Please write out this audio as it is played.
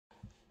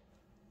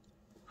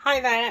Hi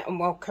there and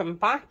welcome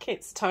back.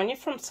 It's Tania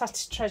from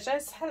Tatty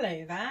Treasures.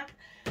 Hello there.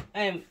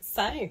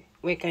 So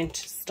we're going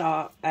to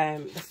start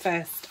the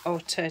first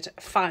altered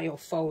file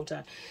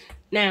folder.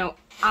 Now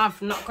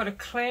I've not got a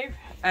clue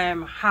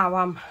how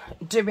I'm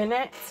doing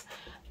it.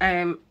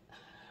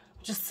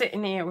 Just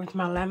sitting here with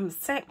my lemon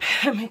sip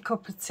and my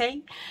cup of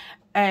tea.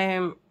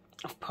 I've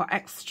put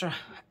extra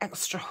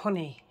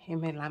honey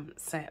in my lemon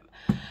sip.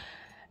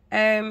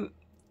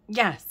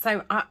 Yeah,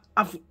 so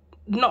I've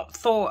not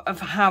thought of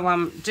how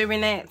I'm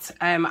doing it.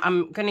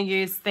 I'm going to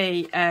use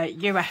the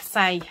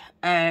USA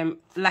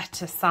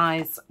letter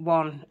size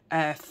one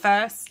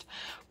first,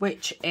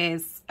 which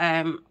is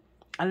a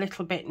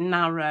little bit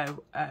narrower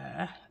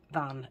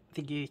than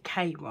the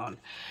UK one.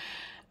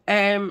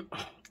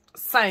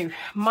 So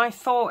my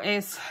thought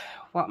is,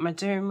 what am I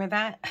doing with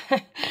it?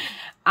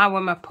 How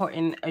am I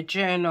putting a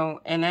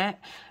journal in it?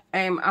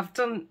 I've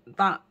done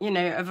that, you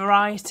know, a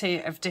variety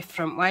of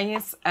different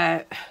ways.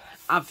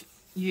 I've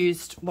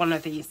used one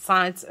of these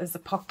sides as a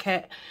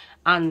pocket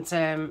and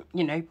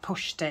you know,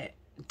 pushed it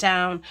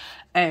down.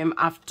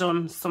 I've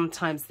done,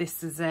 sometimes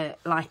this is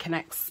like an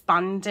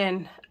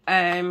expanding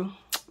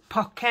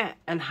pocket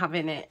and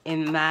having it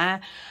in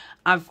there.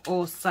 I've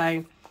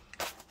also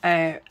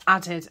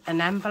added an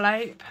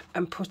envelope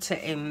and put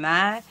it in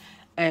there.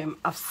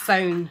 I've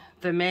sewn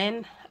them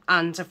in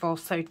and I've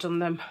also done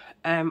them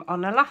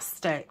on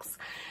elastics.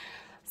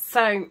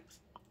 So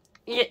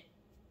yeah,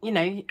 you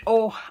know,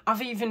 or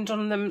I've even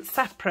done them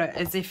separate,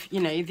 as if, you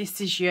know, this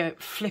is your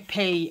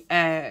flippy,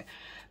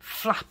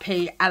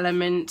 flappy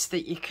element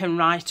that you can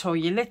write all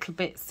your little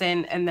bits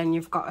in, and then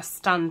you've got a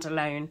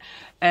standalone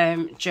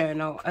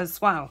journal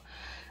as well.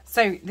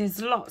 So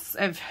there's lots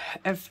of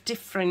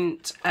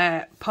different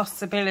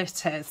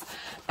possibilities.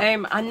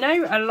 I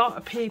know a lot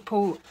of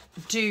people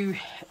do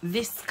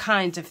this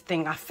kind of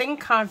thing. I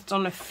think I've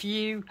done a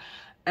few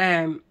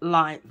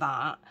like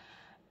that.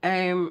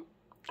 I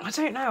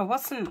don't know,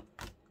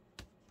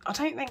 I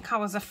don't think I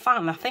was a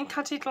fan. I think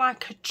I did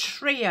like a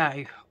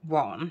trio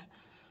one.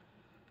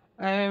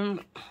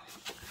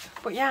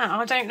 But yeah,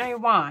 I don't know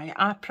why.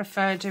 I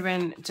prefer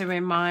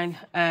doing mine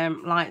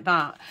like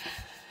that.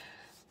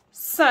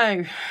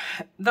 So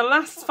the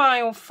last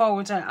file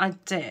folder I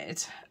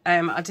did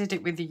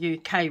it with the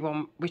UK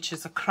one, which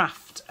is a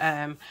craft,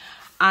 and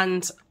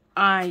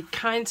I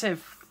kind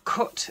of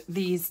cut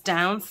these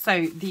down,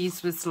 so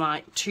these was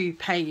like 2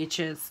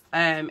 pages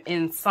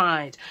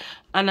inside,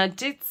 and I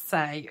did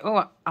say,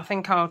 oh, I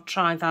think I'll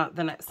try that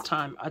the next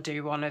time I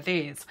do one of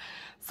these.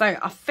 So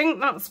I think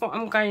that's what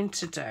I'm going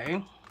to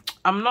do.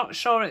 I'm not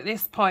sure at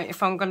this point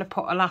if I'm going to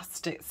put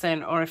elastics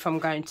in or if I'm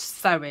going to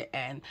sew it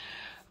in,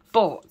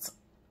 but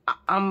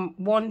I'm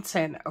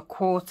wanting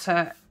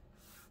 1/4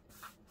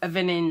 of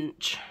an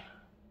inch,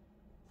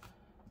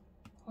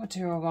 or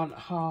do I want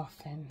 1/2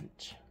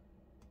 inch?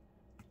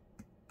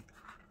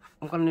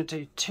 I'm going to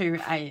do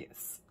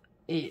 2/8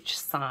 each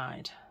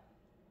side,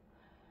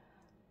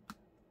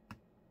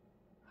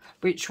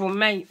 which will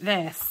make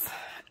this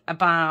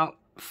about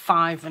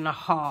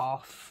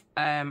 5.5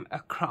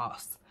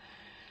 across.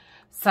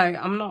 So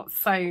I'm not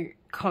so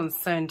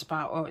concerned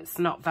about, oh, it's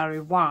not very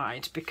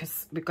wide,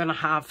 because we're going to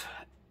have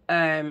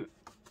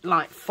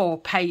like 4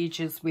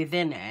 pages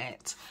within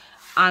it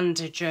and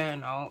a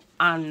journal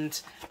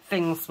and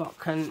things what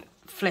can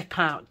flip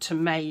out to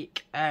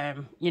make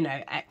you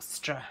know,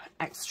 extra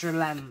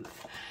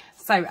length.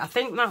 So I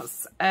think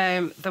that's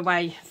the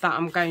way that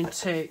I'm going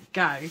to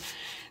go.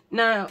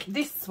 Now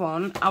this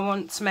one, I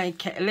want to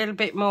make it a little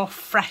bit more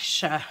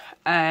fresher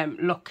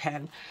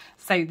looking.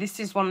 So this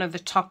is one of the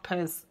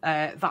toppers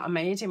that I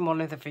made in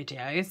one of the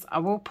videos. I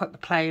will put the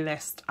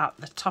playlist at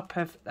the top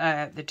of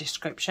the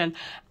description.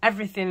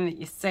 Everything that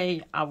you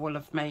see I will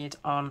have made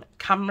on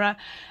camera,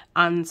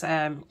 and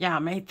yeah, I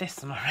made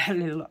this and I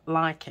really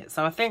like it.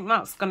 So I think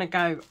that's going to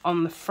go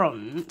on the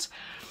front.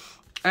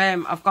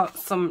 I've got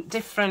some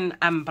different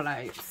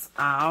envelopes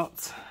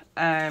out,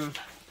 and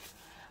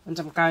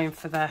I'm going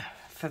for the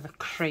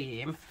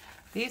cream.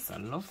 These are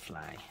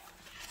lovely.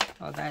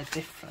 Oh, they're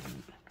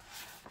different.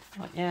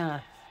 But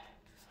yeah,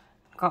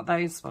 got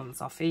those ones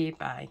off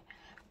eBay,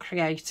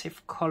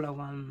 creative colour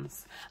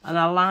ones, and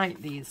I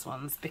like these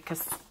ones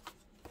because,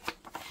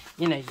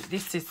 you know,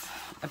 this is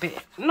a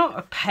bit, not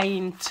a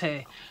pain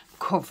to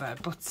cover,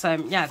 but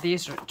yeah,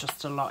 these are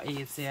just a lot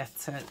easier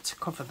to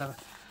cover the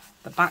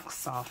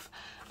backs off.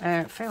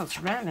 It feels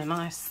really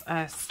nice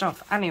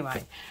stuff.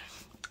 Anyway,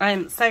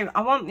 so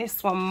I want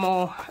this one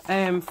more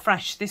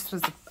fresh. This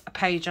was a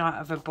page out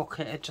of a book.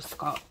 It had just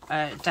got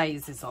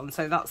daisies on,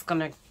 so that's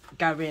going to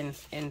go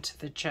into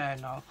the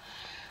journal.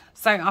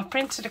 So I've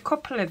printed a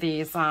couple of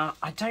these out.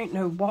 I don't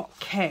know what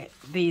kit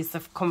these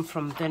have come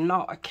from. They're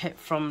not a kit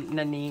from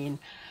Nanine.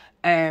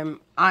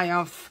 I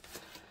have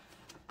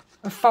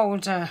a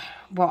folder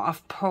what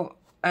I've put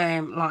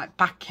like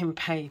backing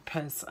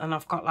papers, and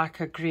I've got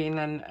like a green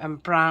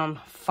and brown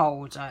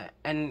folder,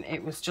 and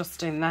it was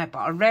just in there. But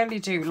I really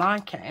do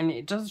like it, and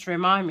it does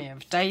remind me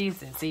of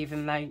daisies,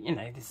 even though, you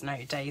know, there's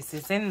no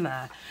daisies in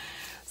there.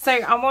 So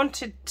I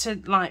wanted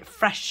to like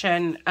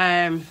freshen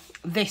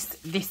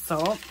this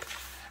up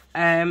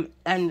and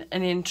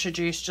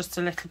introduce just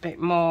a little bit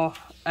more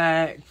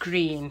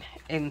green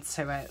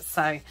into it.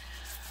 So,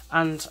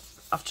 and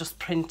I've just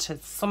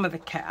printed some of the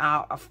kit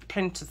out. I've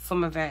printed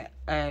some of it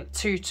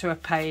 2 to a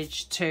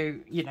page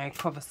to, you know,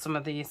 cover some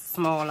of these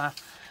smaller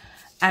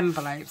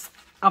envelopes.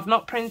 I've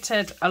not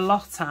printed a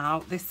lot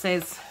out. This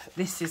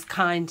is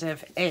kind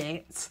of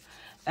it.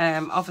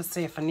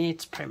 Obviously, if I need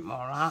to print more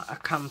out, I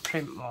can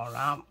print more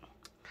out.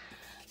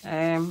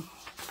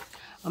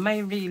 I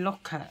may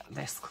re-look at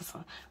this because,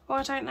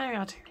 I don't know,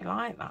 I do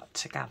like that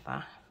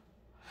together.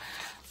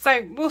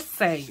 So we'll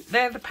see.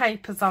 They're the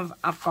papers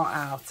I've got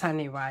out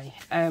anyway.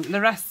 The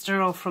rest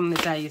are all from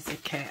the Daisy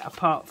kit,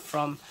 apart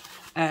from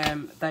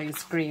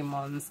those green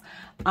ones.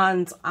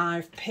 And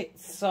I've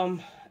picked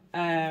some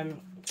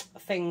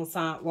things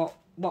out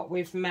what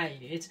we've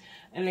made.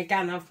 And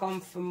again, I've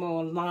gone for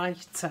more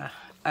lighter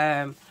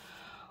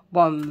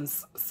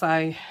ones.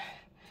 So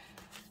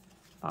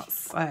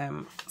that's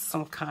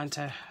some kind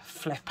of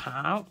flip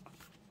out.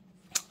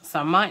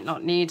 So I might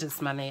not need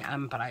as many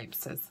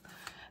envelopes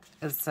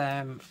as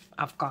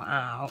I've got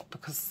out,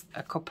 because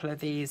a couple of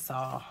these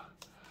are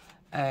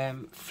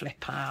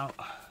flip out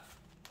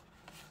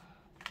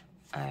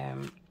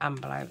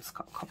envelopes.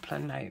 Got a couple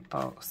of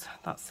notebooks.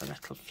 That's a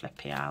little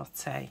flippy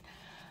outie.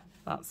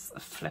 That's a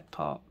flip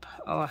up.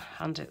 Oh,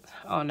 and it,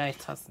 oh no,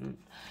 it hasn't.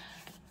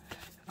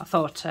 I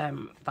thought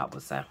that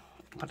was a,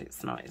 but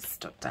it's not, it's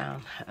stuck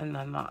down, and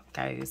then that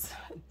goes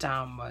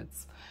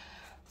downwards.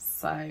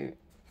 So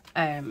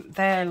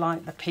they're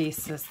like the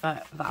pieces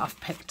that I've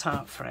picked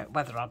out for it.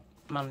 Whether I've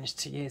managed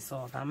to use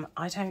all of them,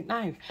 I don't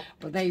know,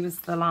 but they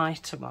was the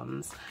lighter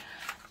ones.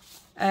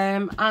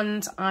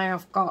 And I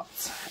have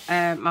got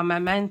my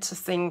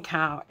momentous ink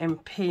out in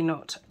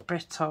peanut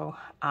brittle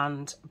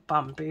and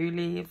bamboo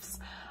leaves.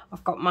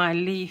 I've got my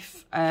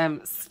leaf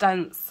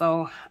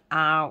stencil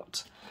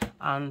out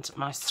and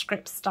my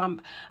script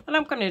stamp, and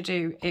I'm going to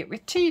do it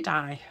with tea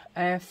dye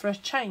for a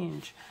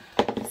change.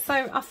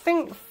 So I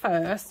think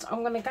first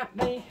I'm going to get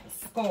the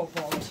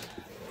scoreboard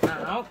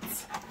out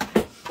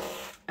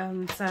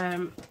and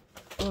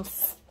we'll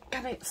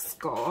get it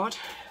scored.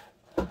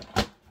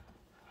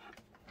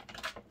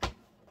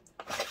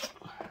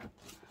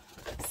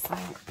 So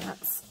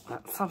let's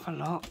have a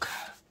look.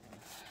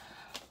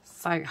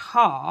 So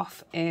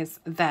half is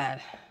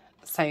there,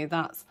 so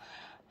that's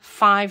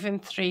 5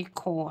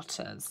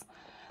 3/4.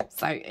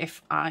 So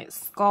if I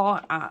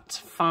score at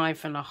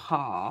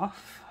 5.5,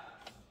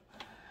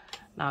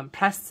 now I'm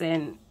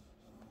pressing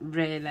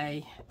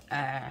really,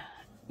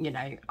 you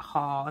know,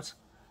 hard.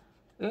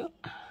 Ooh.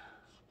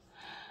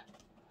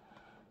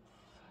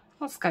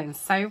 That's going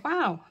so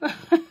well.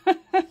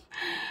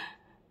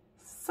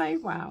 So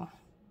well.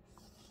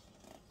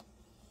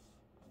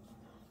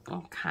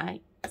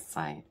 Okay,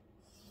 so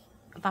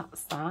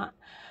that's that,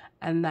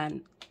 and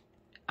then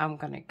I'm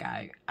going to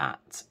go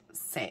at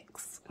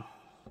 6.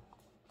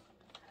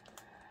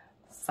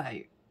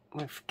 So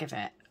we've given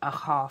it a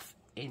 1/2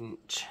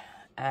 inch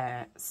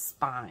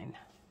spine.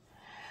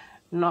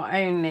 Not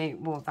only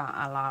will that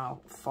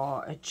allow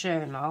for a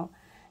journal,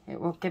 it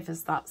will give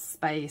us that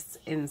space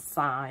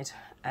inside.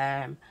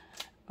 Oh,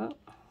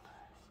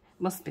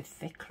 must be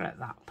thicker at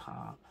that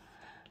part.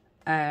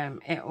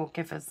 It will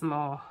give us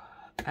more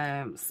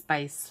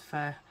space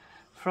for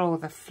all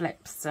the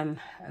flips and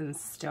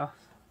stuff.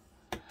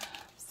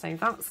 So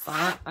that's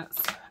that.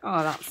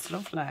 That's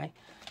lovely.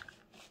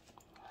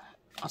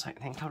 I don't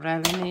think I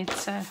really need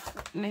to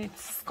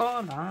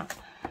score that.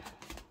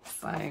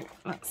 So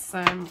let's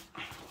see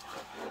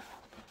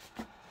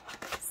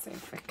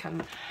if we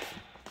can.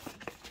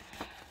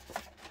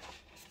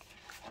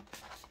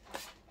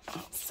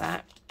 That's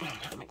it.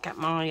 Let me get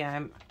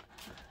my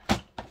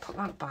put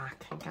that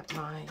back and get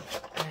my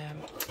I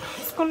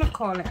was gonna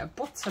call it a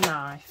butter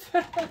knife.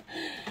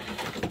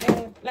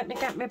 Let me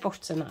get my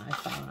butter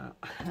knife out.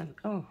 And,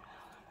 oh,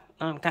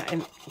 I'm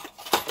getting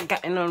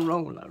a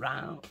roller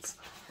out.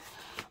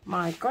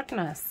 My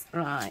goodness.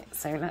 Right,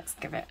 so let's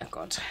give it a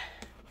good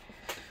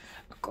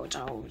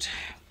old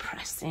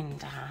pressing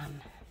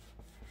down.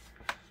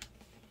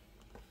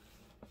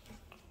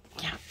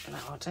 Yeah,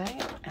 that'll do.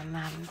 And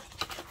then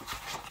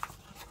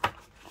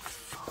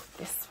fold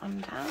this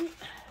one down.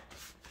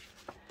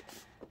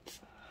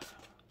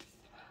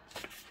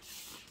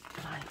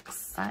 Like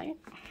so.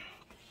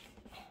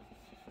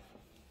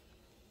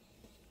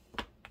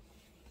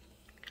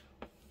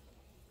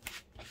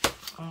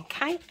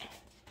 Okay,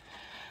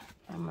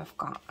 and we've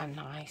got a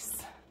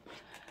nice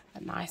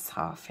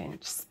 1/2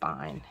 inch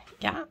spine.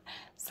 Yeah,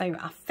 so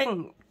I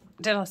think,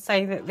 did I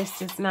say that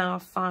this is now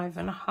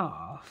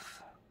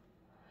 5.5?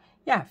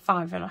 Yeah,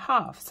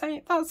 5.5.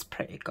 So that's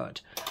pretty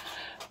good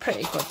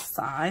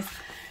size.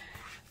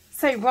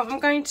 So what I'm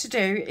going to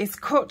do is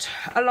cut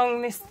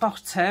along this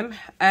bottom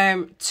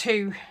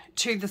to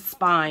the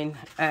spine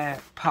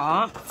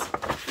part.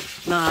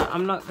 Now,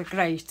 I'm not the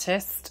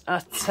greatest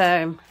at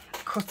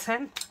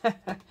cutting.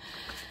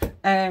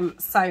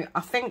 So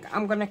I think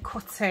I'm going to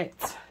cut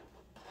it.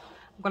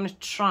 I'm going to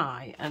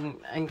try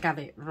and get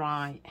it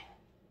right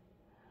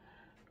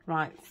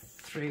right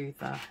through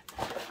the...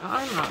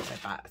 I might be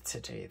better to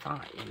do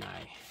that, you know.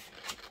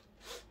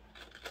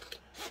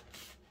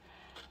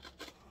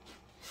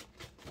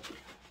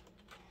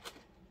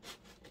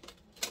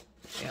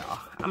 Yeah,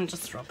 I'm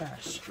just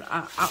rubbish.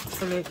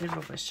 Absolutely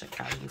rubbish at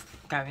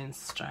going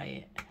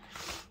straight.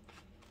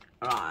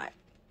 Right,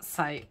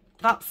 so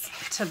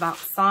that's to that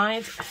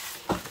side.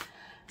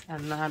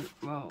 And then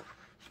we'll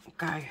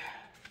go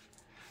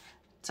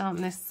down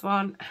this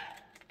one.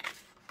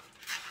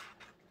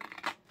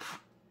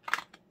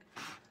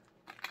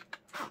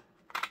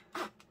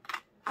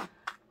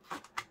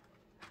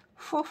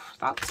 Whew,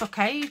 that took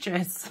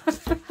ages.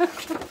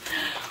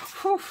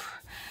 Whew.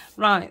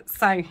 Right,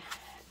 so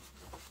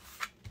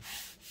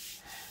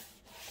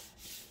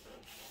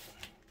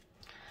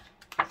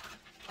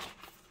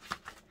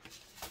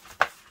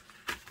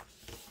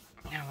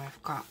now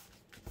we've got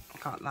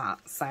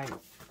that. So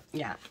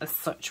yeah, as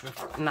such,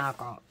 we've now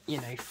got, you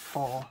know,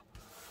 four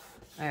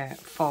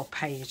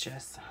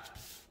pages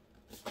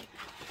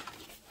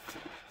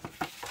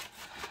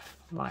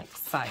like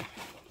so.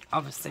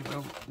 Obviously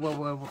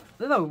we'll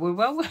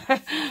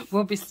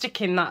be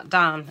sticking that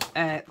down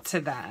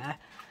to there,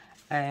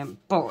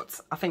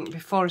 but I think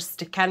before I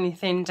stick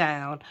anything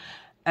down,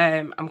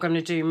 I'm going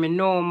to do my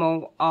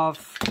normal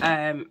of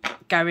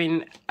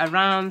going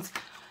around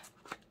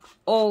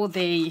all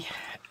the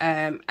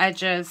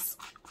edges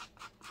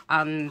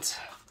and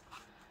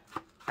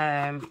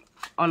on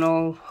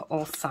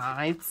all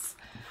sides.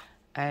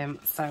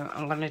 So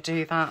I'm going to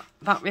do that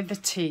with the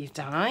tea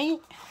dye.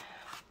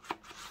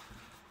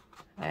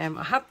 I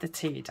had the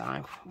tea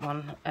dye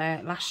one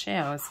last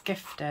year. I was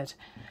gifted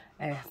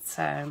it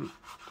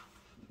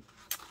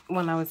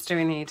when I was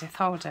doing Edith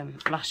Holden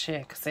last year,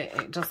 because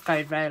it does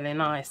go really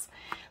nice.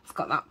 It's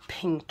got that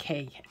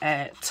pinky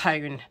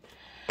tone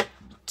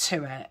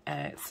to it.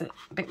 It's a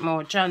bit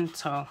more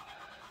gentle.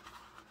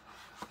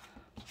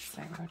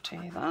 So we'll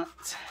do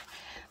that.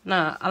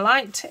 Now, I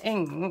like to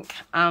ink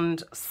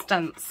and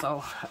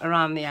stencil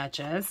around the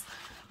edges.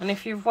 And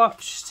if you've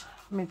watched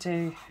me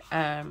do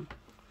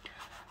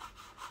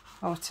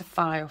auto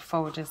file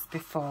folders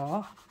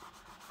before,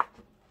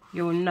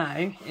 you'll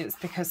know it's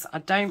because I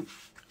don't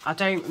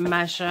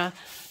measure.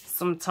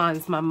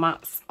 Sometimes my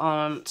mats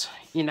aren't,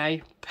 you know,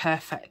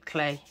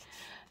 perfectly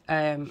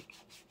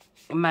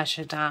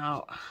measured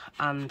out,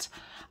 and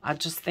I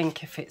just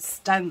think if it's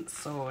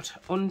stenciled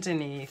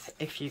underneath,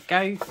 if you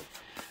go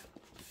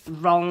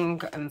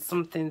wrong and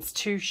something's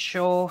too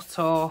short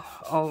or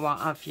what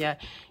have you,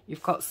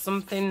 you've got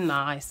something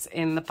nice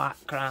in the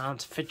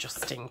background for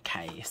just in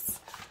case.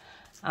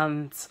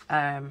 And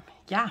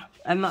yeah,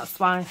 and that's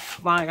why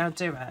I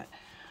do it.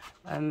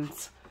 And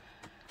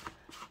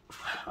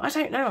I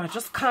don't know, I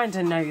just kind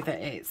of know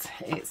that it's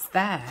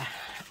there.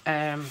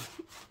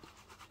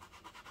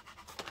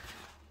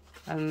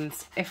 And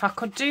if I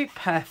could do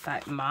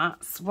perfect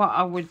mats, what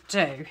I would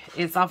do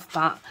is have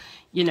that,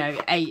 you know,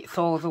 1/8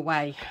 all the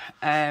way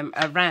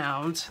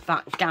around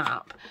that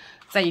gap,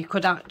 so you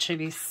could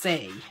actually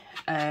see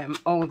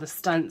all the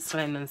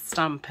stenciling and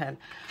stamping.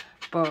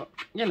 But,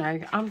 you know,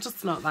 I'm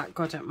just not that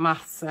good at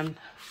maths, and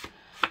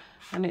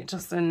it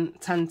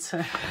doesn't tend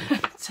to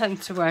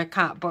work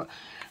out. But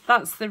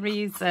that's the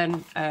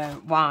reason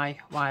why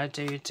I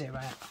do it.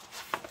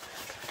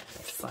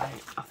 So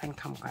I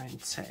think I'm going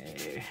to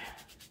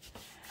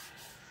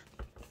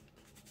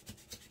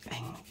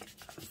ink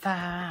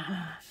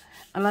there.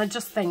 And I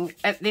just think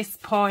at this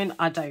point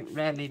I don't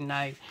really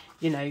know,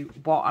 you know,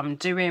 what I'm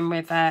doing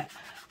with it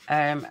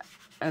and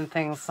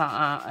things like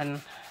that.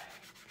 And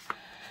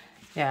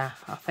yeah,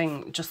 I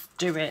think just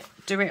do it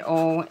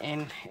all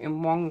in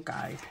one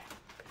go,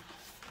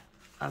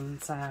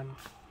 and then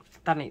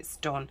it's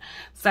done.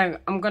 So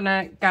I'm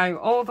gonna go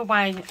all the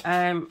way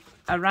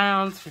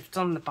around. We've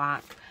done the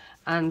back,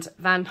 and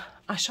then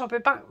I shall be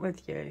back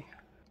with you.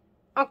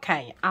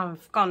 Okay,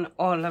 I've gone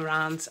all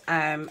around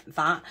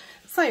that.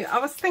 So I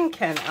was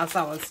thinking as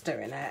I was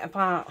doing it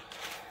about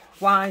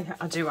why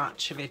I do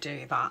actually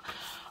do that,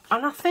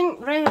 and I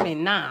think really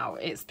now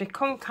it's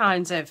become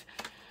kind of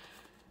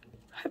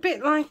a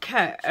bit like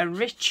a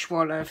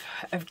ritual of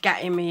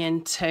getting me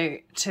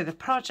into the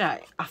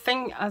project. I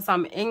think as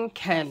I'm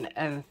inking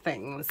and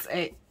things,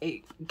 it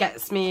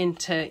gets me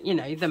into, you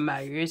know, the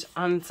mode,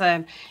 and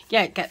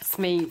yeah, it gets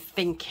me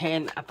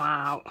thinking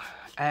about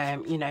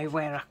you know,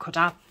 where I could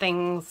add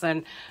things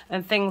and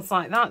things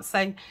like that.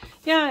 So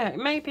yeah,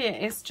 maybe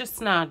it is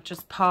just now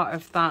just part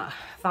of that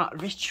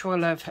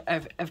ritual of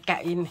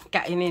getting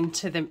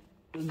into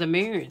the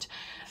mood.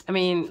 I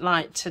mean,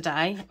 like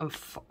today, I'm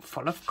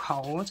full of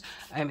cold.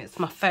 It's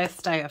my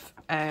first day of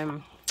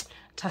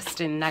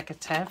testing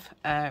negative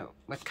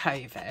with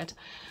COVID.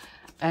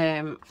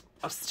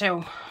 I've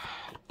still,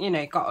 you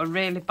know, got a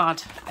really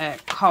bad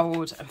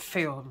cold and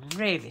feel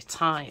really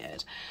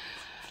tired.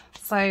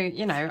 So,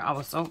 you know, I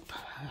was up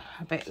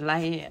a bit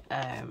late,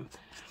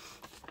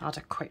 had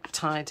a quick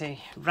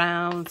tidy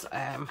round,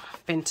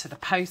 been to the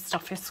post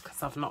office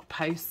because I've not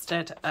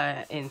posted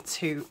in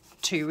two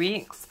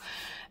weeks.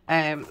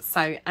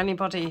 So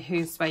anybody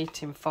who's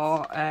waiting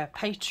for a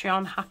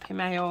Patreon Happy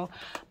Mail,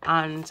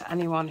 and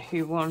anyone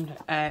who won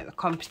the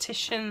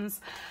competitions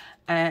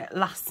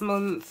last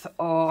month,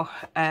 or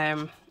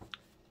an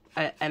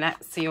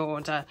Etsy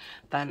order,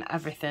 then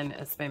everything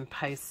has been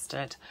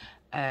posted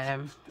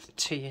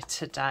to you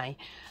today.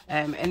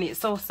 And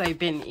it's also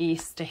been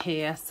Easter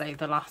here, so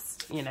the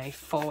last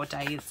 4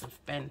 days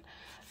have been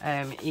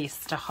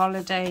Easter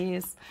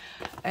holidays.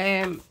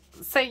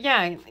 So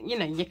yeah,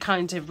 you're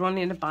kind of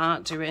running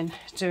about doing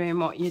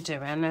what you're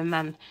doing, and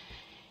then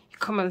you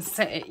come and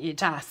sit at your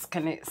desk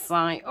and it's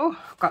like, oh,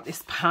 I've got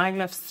this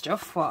pile of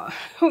stuff what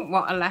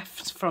I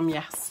left from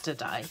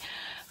yesterday.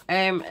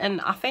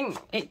 And I think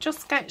it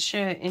just gets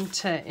you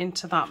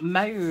into that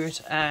mode,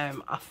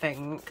 I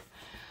think.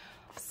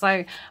 So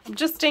I'm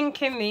just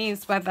thinking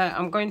these, whether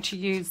I'm going to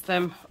use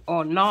them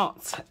or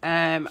not.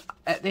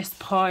 At this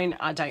point,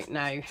 I don't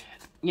know,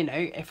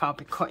 if I'll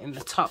be cutting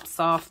the tops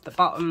off, the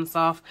bottoms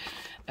off,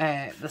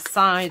 the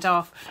side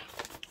off.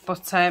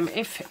 But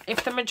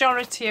if the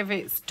majority of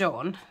it's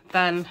done,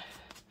 then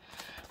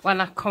when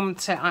I come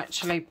to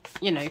actually,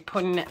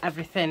 putting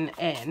everything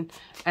in,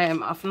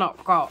 I've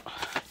not got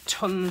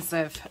tons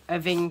of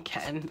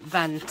inking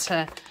then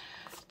to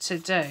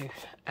do.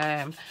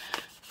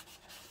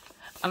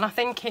 And I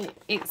think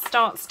it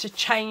starts to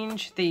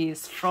change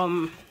these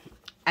from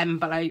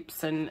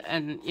envelopes and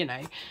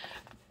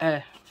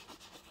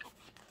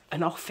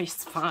an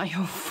office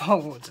file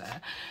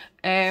folder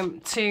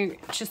to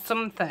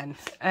something.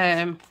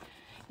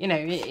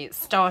 It's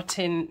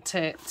starting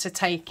to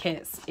take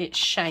its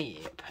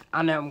shape.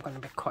 I know I'm going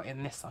to be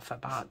cutting this off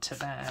about to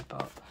there,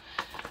 but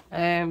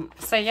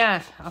so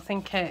yeah, I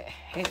think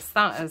it's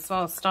that as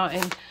well,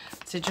 starting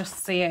to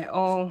just see it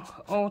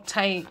all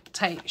take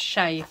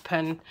shape,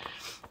 and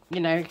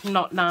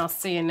not now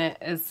seeing it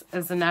as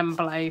an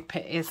envelope.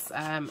 It is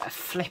a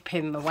flip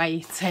in the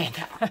waiting.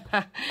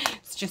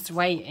 It's just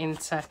waiting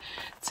to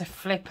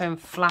flip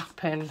and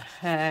flap and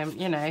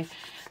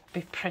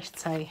be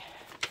pretty.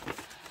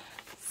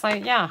 So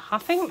yeah, I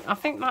think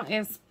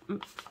that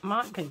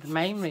might be the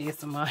main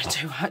reason why I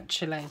do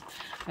actually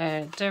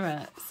do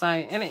it. So,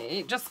 and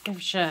it just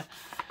gives you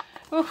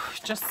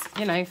just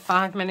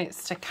 5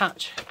 minutes to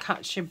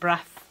catch your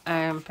breath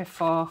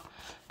before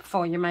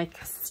you make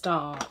a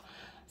start.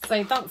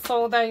 So that's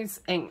all those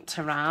inked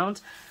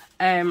around.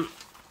 I'm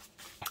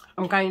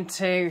going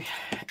to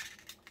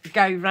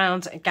go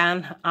round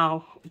again.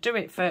 I'll do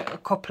it for a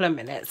couple of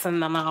minutes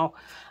and then I'll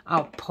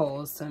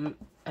pause and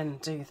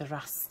do the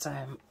rest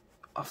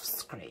off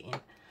screen.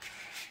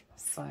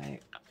 So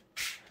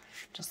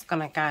just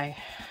gonna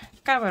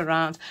go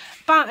around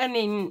about an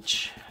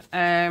inch,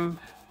 round,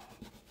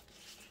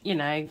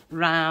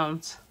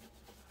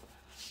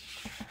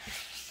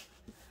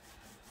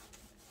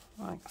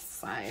 like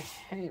so.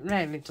 It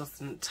really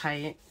doesn't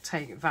take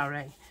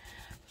very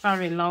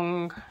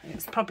long.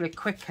 It's probably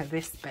quicker,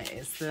 this bit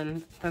is,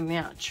 than the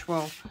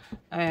actual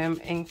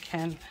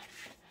inking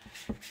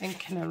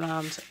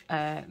around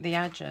the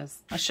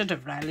edges. I should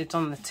have really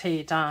done the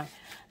tea dye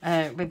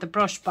with the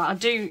brush, but I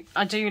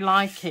do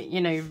like it,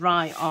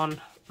 right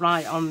on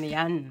the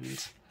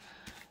end.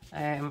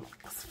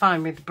 It's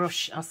fine with the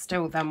brush. I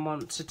still then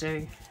want to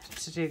do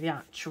the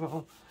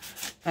actual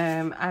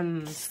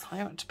ends.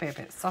 I ought to be a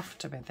bit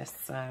softer with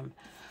this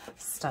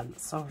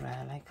stencil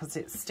really, because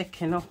it's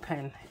sticking up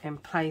in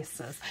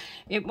places.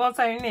 It was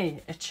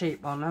only a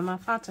cheap one and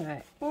I've had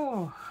it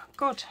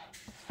good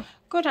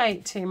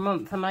 18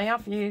 months, and I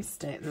have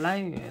used it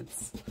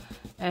loads.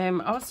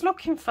 I was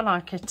looking for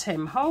like a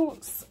Tim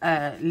Holtz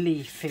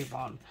leafy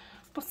one,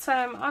 but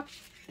I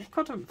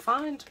couldn't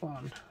find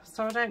one,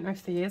 so I don't know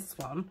if there is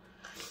one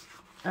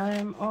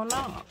or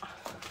not.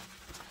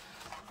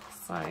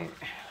 So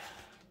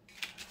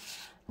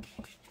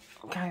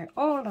go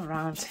all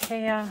around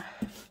here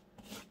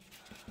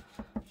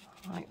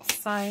like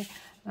so,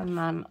 and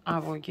then I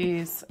will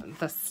use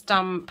the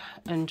stamp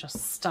and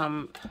just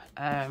stamp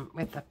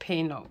with the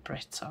peanut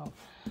brittle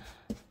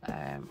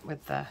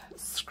with the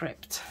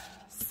script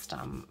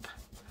stamp.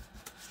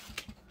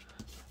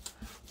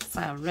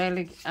 So I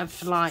really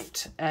have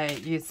liked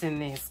using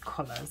these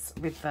colours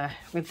with the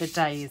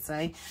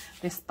daisy.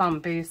 This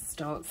bamboo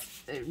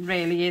stalks, it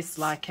really is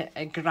like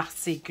a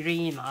grassy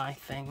green, I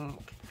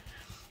think.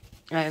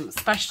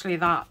 Especially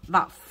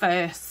that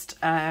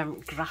first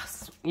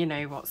grass,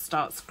 what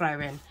starts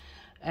growing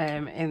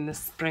in the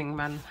spring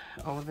when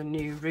all the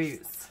new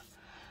roots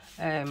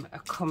are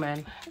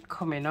coming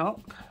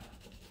up.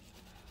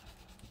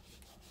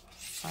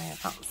 So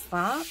that's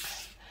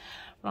that.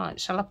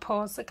 Right, shall I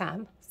pause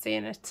again? See you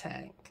in a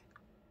tick.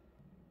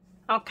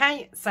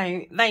 Okay,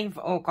 so they've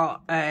all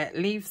got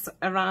leaves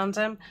around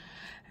them.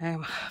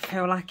 I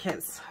feel like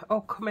it's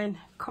all coming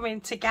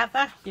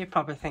together. You're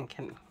probably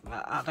thinking,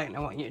 well, I don't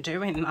know what you're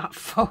doing that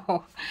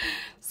for.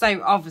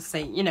 So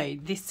obviously,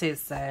 this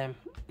is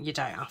you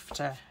don't have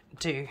to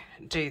do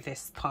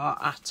this part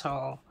at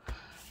all.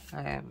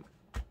 Yeah,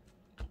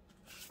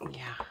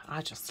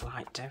 I just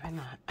like doing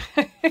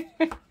it.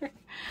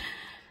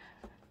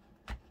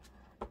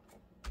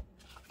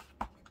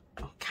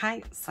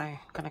 Okay, so I'm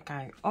going to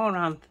go all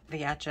around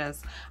the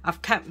edges.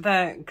 I've kept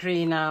the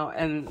green out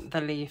and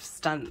the leaf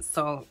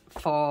stencil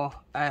for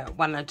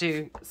when I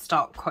do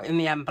start cutting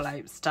the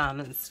envelopes down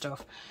and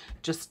stuff,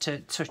 just to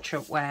touch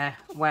up where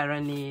I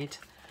need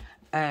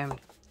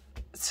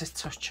to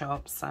touch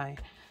up. So I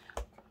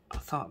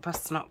thought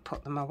best not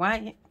put them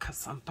away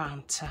because I'm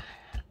bound to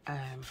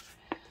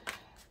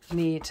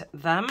need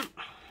them.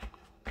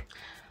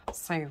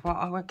 So what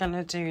are we going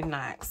to do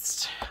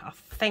next? I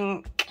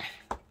think,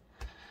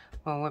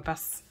 well, we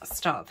best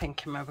start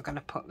thinking where we're going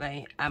to put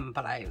the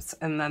envelopes.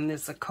 And then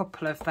there's a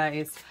couple of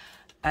those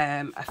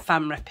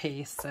ephemera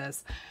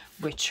pieces,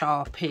 which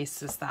are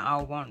pieces that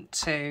I want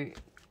to,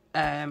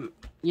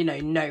 you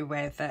know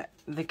where that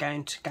they're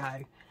going to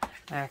go,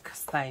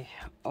 because they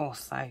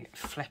also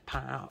flip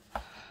out.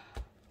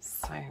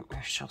 So we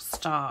shall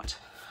start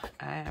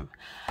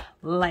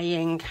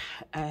laying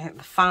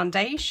the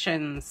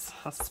foundations,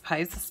 I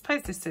suppose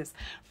this is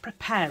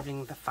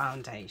preparing the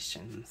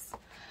foundations,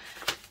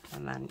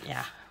 and then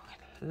yeah,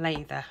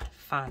 lay the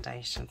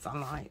foundations. I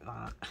like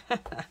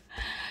that.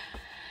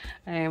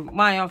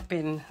 While I've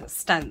been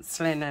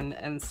stenciling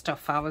and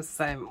stuff, I was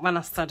when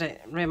I said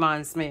it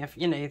reminds me of,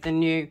 you know, the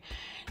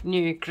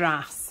new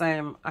grass,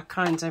 I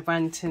kind of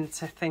went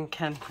into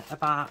thinking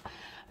about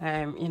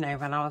you know,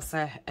 when I was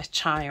a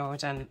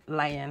child and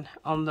laying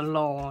on the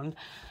lawn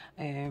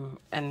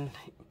and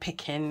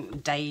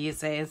picking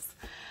daisies,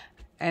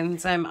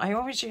 and I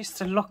always used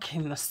to look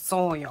in the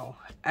soil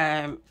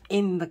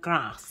in the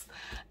grass,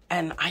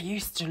 and I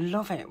used to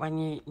love it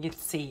when you'd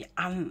see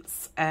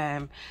ants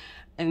and,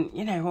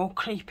 you know, all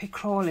creepy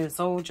crawlers,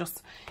 all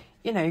just,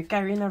 you know,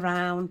 going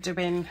around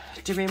doing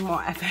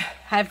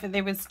whatever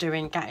they was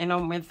doing, getting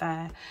on with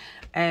their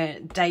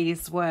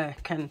day's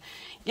work. And,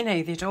 you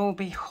know, they'd all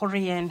be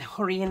hurrying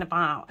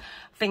about.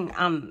 I think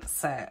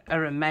ants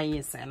are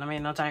amazing. I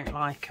mean, I don't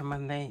like them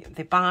when they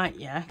bite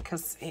you,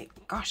 because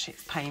gosh,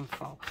 it's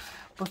painful.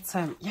 But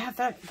yeah,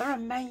 they're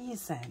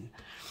amazing.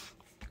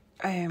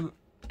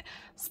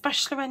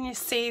 Especially when you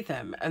see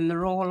them and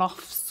they're all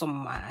off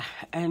somewhere,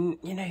 and,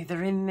 you know,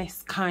 they're in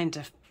this kind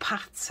of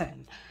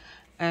pattern.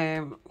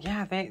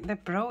 Yeah, they're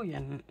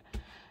brilliant.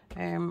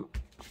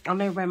 I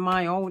know when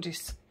my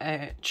oldest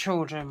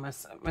children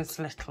was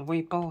little,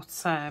 we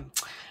bought an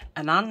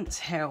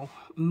anthill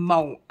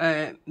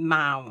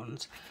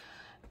mound,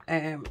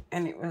 and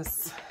it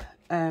was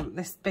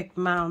this big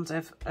mound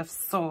of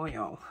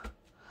soil,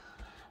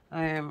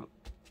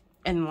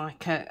 in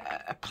like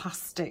a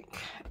plastic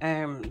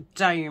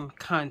dome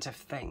kind of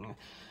thing.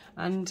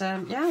 And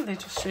yeah, they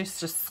just used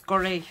to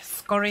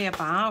scurry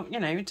about, you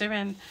know,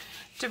 doing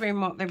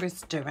what they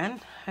was doing.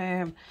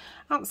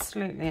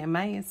 Absolutely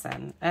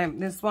amazing.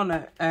 There's one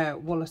at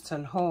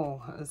Woollerton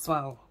Hall as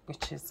well,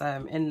 which is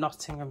in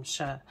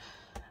Nottinghamshire,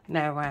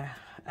 near where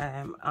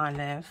I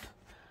live.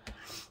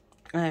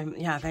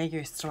 Yeah, they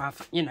used to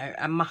have, you know,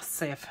 a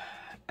massive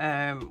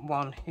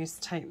one.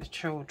 Used to take the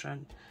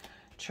children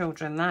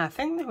there. I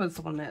think there was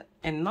one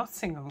in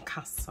Nottingham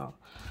Castle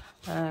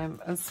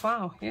as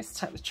well. Used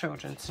to take the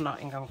children to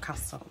Nottingham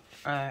Castle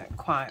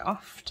quite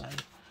often.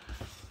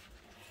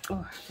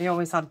 Oh, they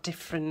always had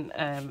different,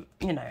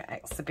 you know,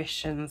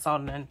 exhibitions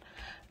on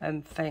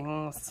and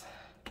things.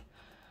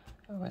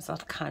 Always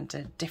had kind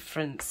of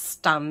different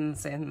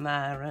stands in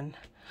there and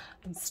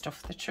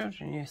stuff. The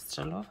children used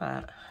to love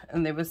it.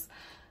 And there was,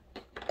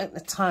 at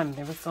the time,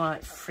 there was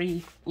like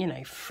free, you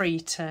know, free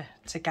to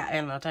get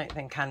in. I don't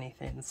think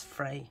anything's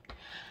free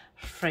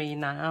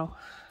now,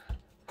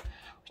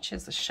 which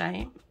is a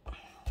shame.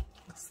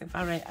 It's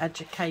very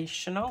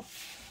educational.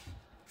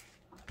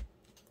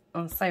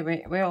 And so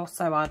we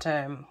also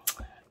had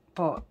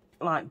but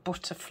like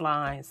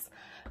butterflies,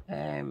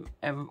 and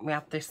we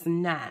had this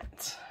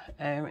net,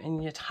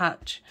 and you'd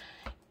hatch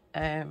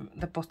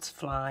the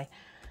butterfly,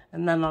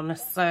 and then on a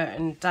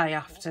certain day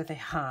after they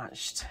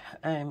hatched,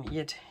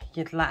 you'd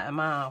let them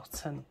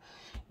out and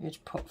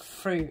you'd put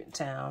fruit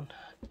down,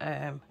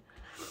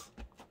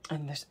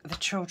 and the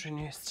children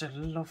used to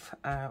love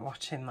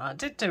watching that. I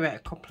did do it a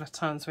couple of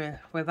times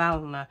with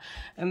Eleanor,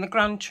 and the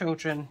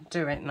grandchildren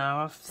do it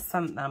now. I've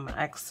sent them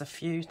eggs a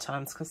few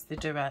times because they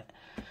do it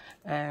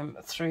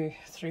through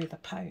the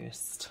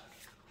post.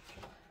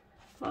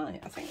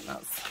 Right, I think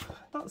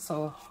that's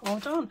all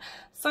done.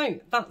 So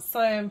that's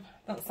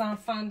our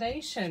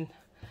foundation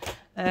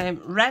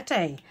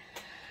ready.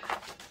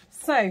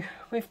 So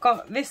we've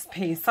got this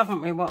piece,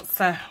 haven't we? What's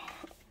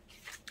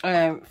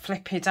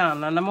flippy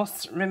down, and I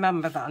must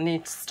remember that I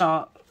need to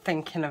start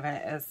thinking of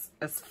it as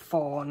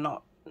 4,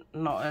 not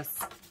as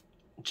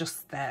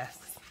just this.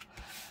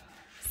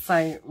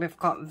 So we've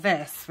got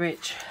this,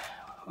 which,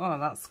 oh,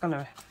 that's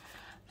gonna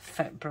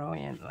fit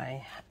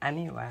brilliantly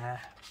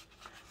anywhere.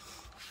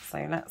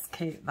 So let's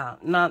keep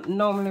that. Now,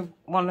 normally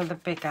one of the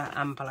bigger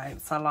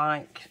envelopes I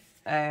like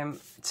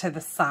to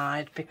the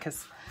side,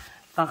 because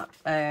that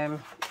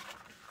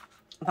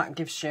that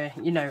gives you,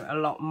 you know, a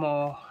lot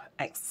more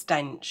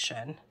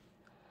extension.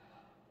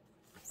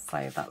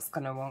 So that's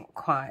going to want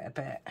quite a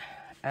bit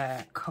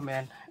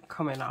coming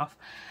off.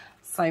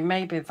 So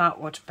maybe that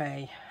would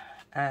be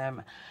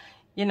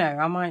You know,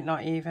 I might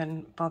not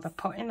even bother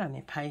putting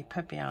any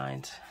paper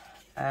behind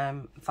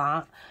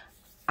that.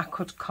 I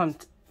could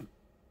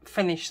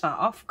finish that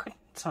off,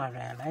 couldn't I,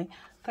 really?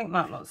 I think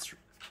that looks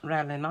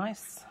really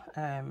nice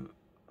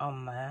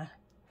on there.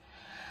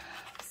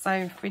 So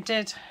if we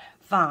did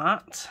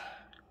that,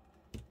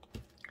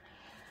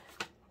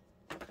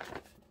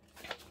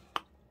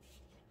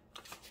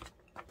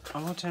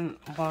 I wouldn't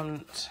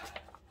want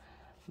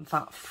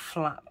that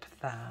flap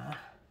there,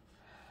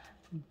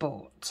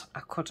 but I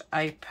could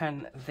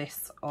open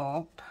this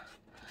up,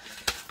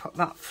 put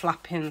that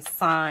flap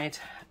inside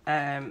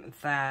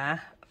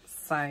there,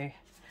 so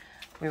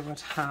we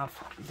would have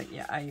that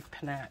you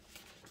open it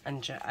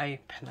and you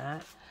open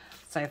it,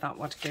 so that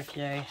would give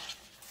you,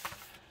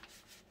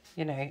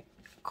 you know,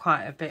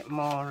 quite a bit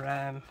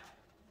more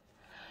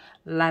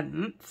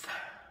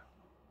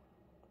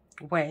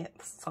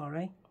width,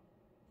 sorry.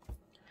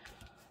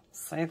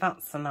 So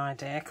that's an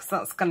idea, because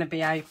that's going to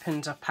be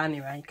opened up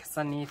anyway, because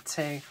I need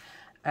to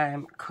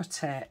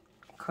cut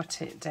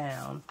it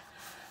down.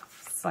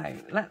 So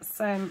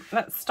let's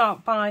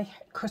start by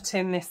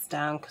cutting this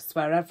down, because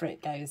wherever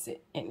it goes,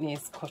 it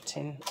needs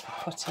cutting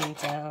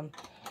down.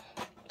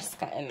 Just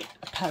getting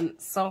a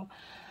pencil.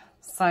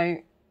 So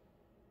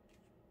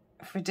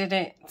if we did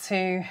it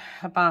to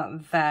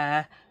about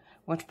there,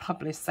 would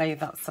probably say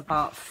that's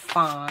about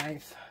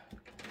 5.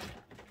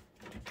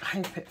 I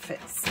hope it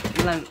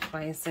fits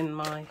lengthways in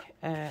my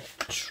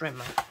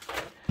trimmer.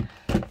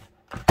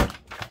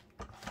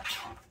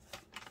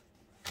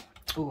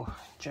 Oh,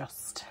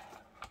 just.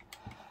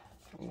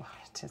 Oh,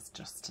 it is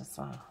just as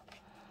well.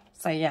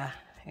 So yeah,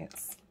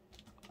 it's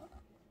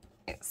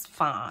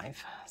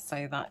 5.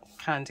 So that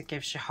kind of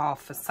gives you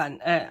half an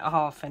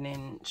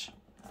inch.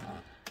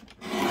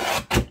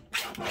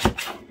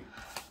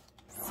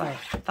 So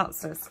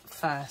that's this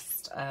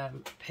first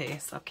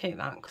piece. I'll keep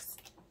that because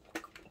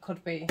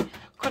could be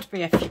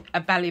a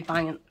belly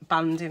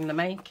band in the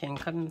making,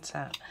 couldn't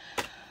it?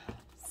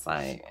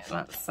 So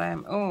let's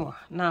oh,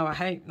 now I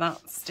hope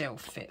that still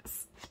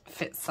fits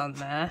on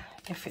there.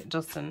 If it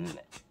doesn't,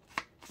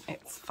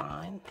 it's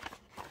fine.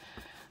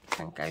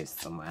 Can go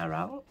somewhere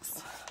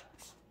else.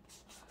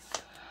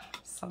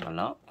 Let's have a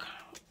look.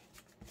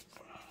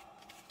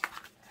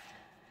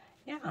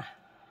 Yeah.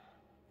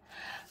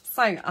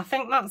 So I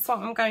think that's what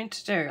I'm going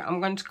to do. I'm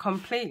going to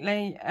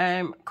completely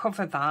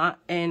cover that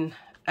in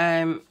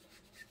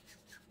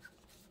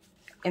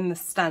the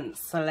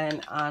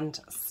stenciling and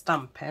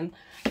stamping.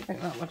 I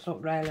think that would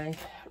look really,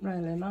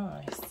 really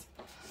nice.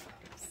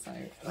 So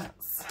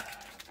let's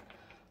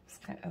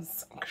get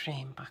this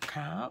cream back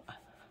out.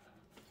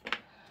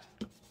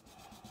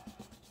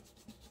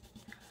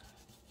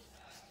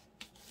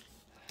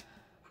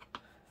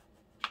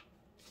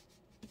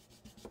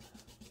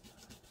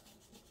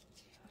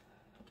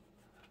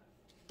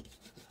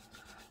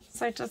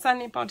 So does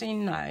anybody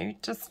know,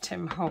 does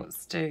Tim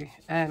Holtz do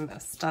a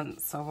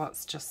stencil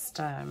what's just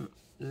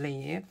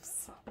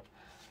leaves?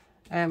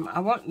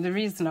 The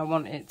reason I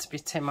want it to be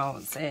Tim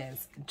Holtz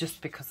is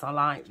just because I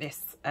like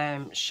this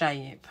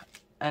shape,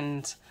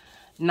 and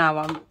now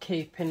I'm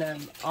keeping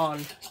them on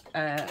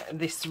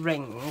this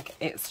ring.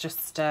 It's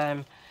just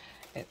you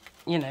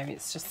know,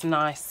 it's just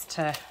nice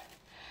to.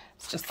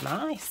 It's just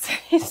nice.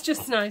 It's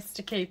just nice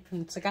to keep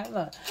them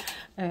together.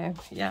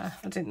 Yeah,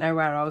 I didn't know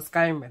where I was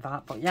going with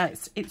that, but yeah,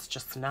 it's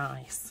just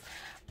nice.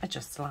 I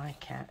just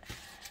like it.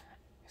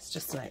 It's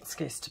just an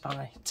excuse to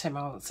buy Tim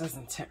Holtz,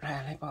 isn't it,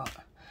 really? But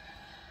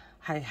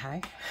hey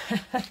ho.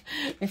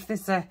 If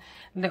there's a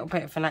little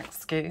bit of an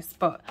excuse,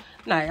 but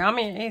no, I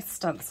mean, his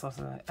stencils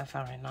are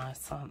very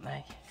nice, aren't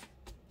they?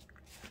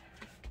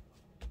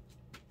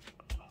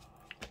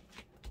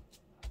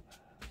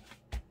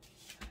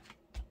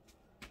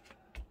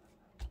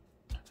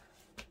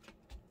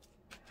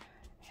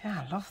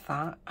 Yeah, I love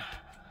that.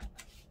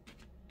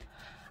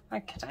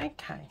 Okay.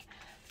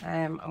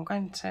 I'm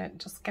going to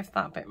just give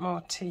that a bit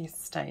more tea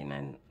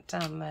staining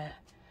down the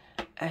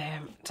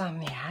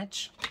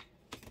edge.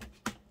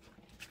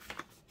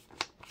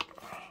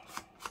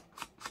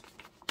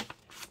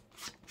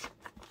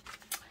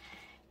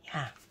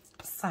 Yeah,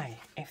 so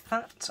if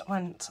that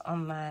went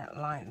on there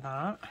like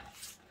that,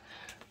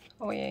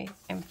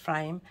 in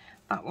frame,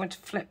 that would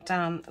flip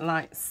down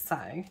like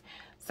so.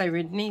 So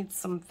we'd need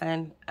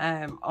something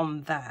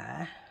on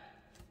there.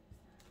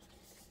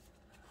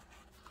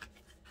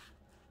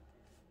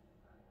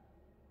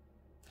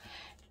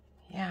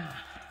 Yeah.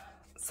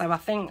 So I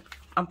think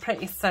I'm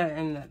pretty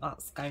certain that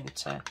that's going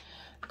to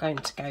go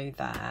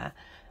there.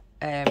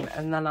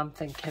 And then I'm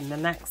thinking the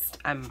next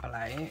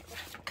envelope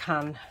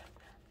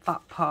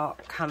that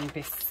part can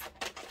be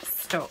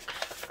stuck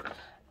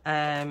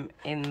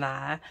in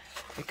there,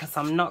 because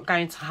I'm not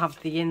going to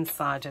have the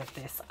inside of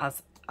this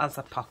as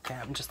a pocket.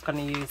 I'm just going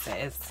to use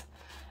it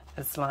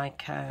as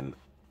like a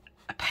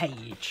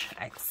page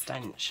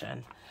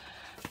extension.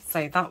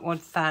 So that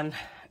would then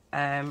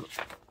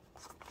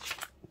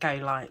go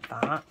like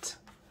that.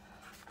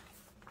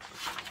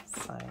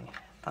 So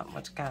that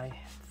would go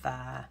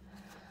there.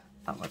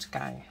 That would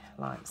go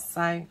like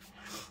so.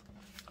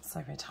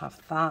 So we'd have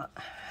that,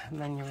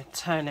 and then you would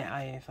turn it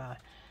over.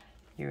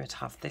 You would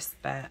have this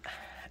bit,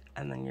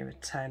 and then you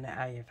would turn it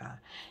over.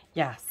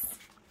 Yes,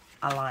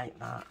 I like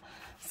that.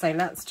 So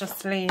let's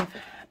just leave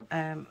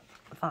that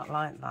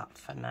like that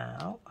for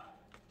now.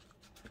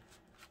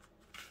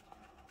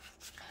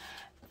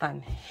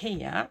 Then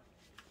here,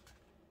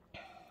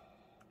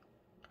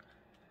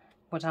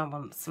 would I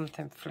want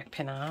something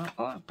flipping out?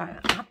 Oh, I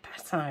bet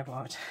I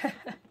would.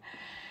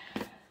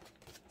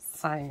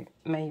 So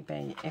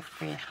maybe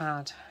if we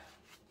had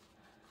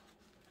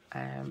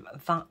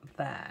that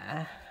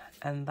there,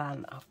 and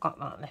then I've got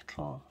that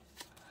little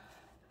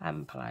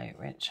envelope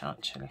which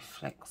actually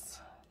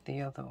flicks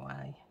the other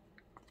way,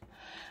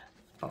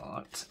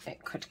 but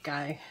it could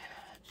go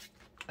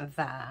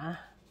there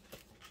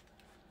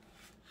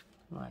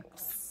like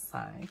so.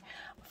 I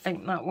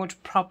think that would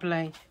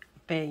probably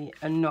be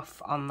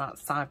enough on that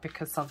side,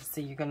 because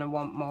obviously you're going to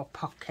want more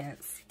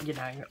pockets, you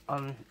know,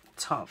 on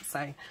top. So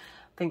I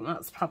think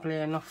that's probably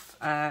enough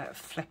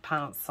flip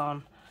outs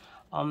on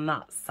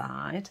that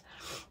side.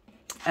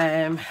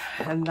 And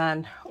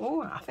then,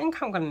 oh, I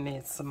think I'm going to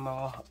need some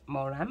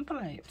more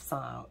envelopes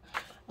out.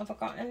 Have I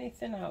got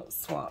anything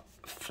else what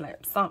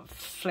flips? That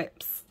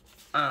flips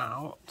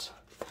out.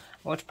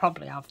 I would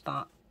probably have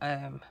that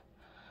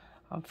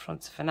on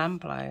front of an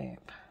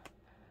envelope.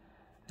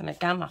 And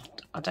again,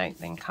 I don't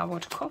think I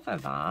would cover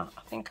that.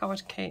 I think I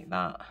would keep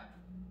that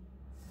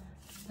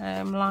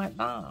like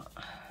that.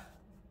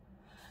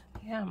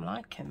 Yeah, I'm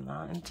liking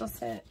that. And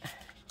does it,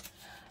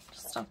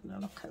 just having a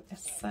look at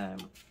this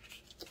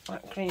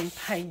black green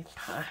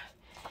paper.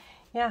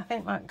 Yeah, I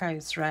think that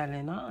goes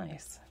really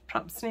nice.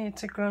 Perhaps need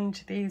to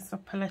grunge these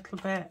up a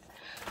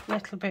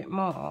little bit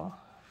more.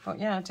 But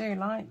yeah, I do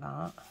like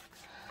that.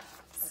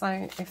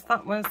 So if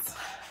that was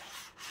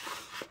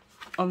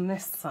on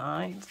this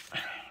side,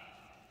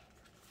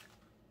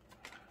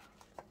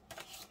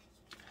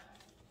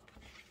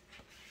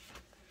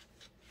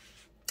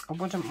 I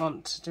wouldn't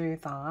want to do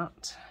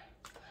that,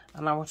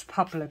 and I would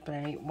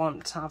probably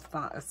want to have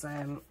that as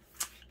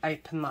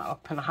open that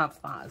up and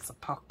have that as a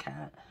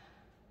pocket,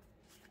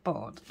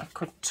 but I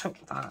could tuck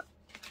that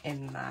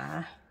in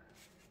there.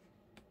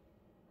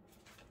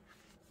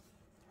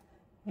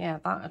 Yeah,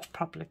 that would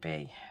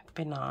probably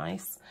be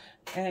nice.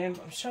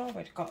 I'm sure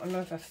we've got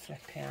another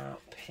flippy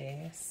out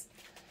piece.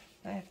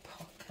 There,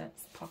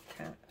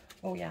 pocket.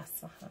 Oh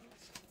yes, I have.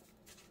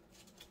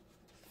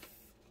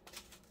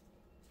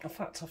 In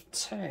fact, I've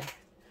two.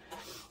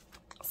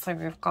 So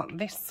we've got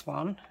this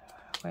one,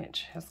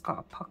 which has got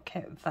a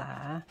pocket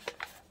there,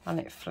 and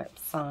it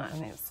flips out,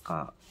 and it's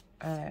got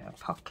a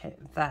pocket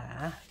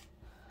there.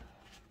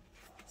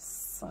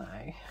 So,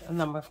 and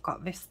then we've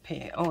got this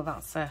piece. Oh,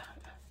 that's a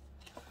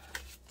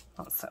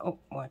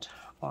upward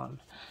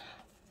one.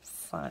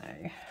 So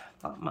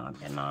that might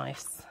be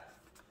nice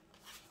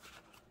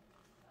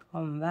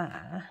on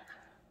there.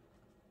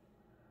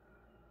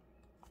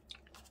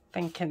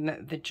 Thinking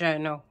that the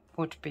journal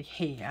would be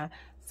here,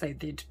 so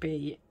there'd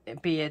be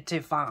a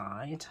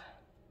divide.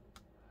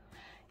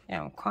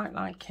 Yeah, I'm quite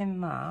liking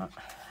that.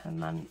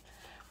 And then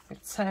we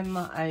turn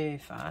that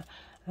over,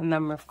 and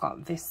then we've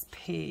got this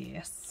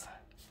piece,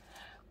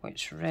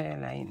 which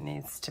really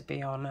needs to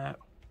be on a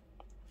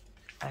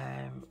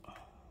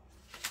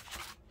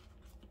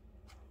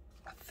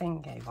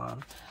thingy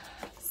one.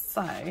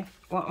 So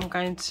what I'm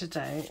going to do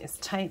is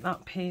take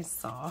that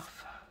piece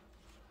off.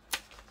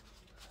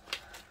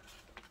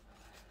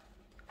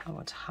 I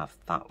would have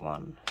that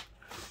one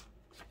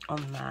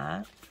on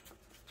there,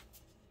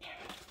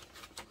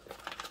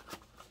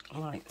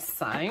 like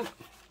so.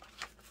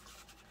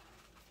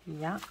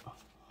 Yeah,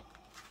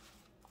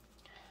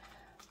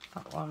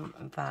 that one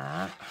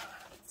there,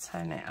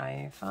 turn it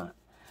over.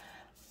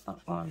 That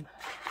one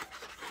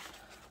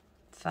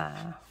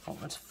there,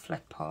 what would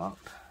flip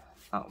up.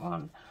 That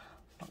one,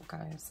 what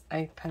goes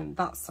open,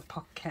 that's a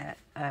pocket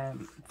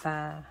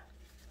there,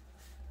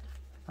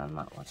 and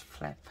that would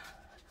flip,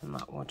 and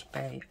that would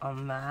be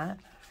on there.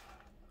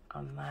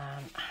 And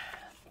then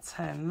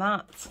turn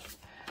that.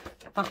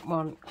 That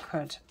one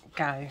could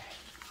go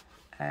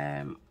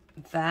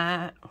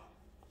there.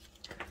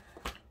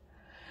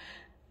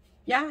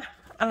 Yeah,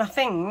 and I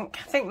think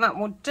that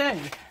would do,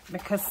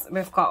 because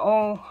we've got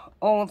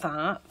all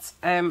that,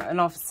 and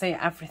obviously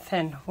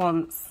everything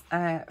wants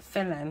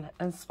filling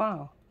as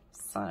well.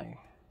 So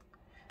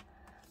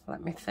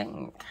let me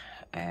think.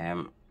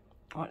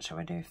 What shall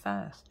we do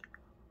first?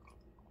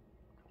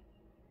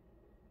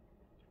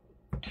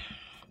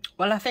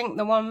 Well, I think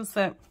the ones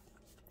that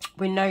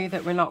we know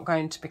that we're not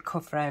going to be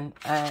covering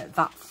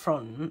that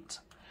front,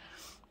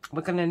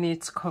 we're going to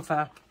need to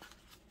cover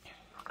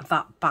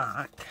that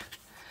back.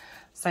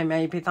 So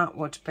maybe that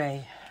would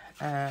be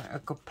a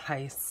good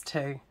place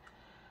to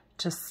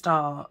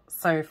start.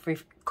 So if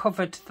we've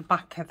covered the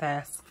back of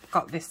this,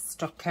 got this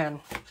stuck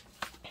in,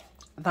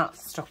 that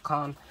stuck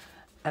on,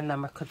 and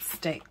then we could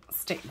stick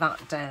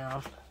that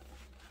down.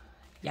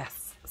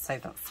 Yes, so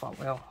that's what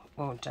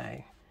we'll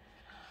do.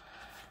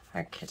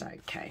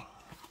 Okay.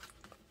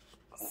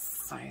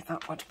 So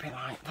that would be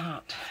like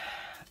that.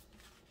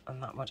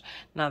 and that would.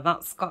 Now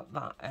that's got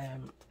that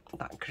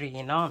that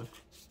green on,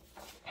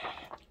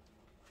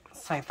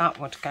 so that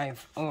would go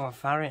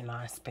very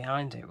nice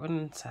behind it,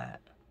 wouldn't it?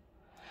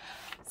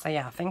 So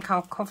yeah, I think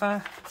I'll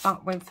cover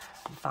that with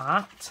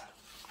that.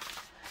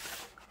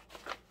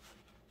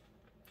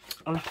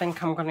 And I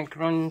think I'm going to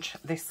grunge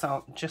this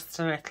up just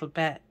a little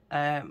bit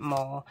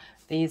more.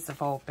 These have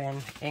all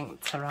been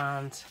inked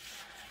around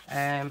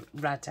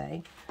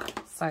ready.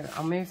 So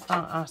I'll move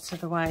that out of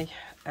the way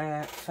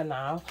for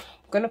now.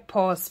 I'm going to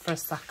pause for a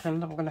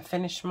second. I'm going to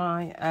finish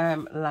my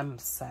lem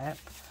sip.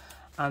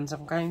 And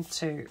I'm going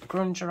to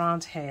grunge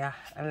around here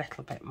a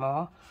little bit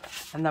more.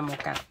 And then we'll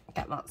get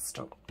that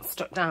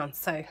stuck down.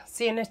 So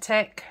see you in a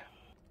tick.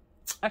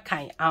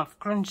 Okay, I've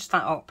grunged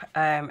that up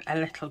a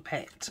little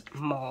bit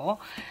more.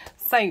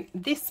 So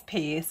this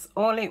piece,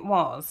 all it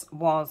was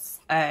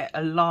a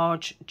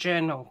large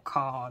journal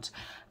card,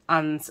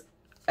 and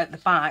at the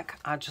back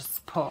I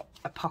just put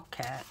a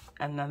pocket,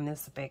 and then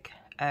there's a big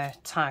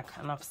tag,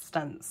 and I've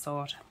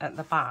stenciled at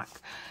the back.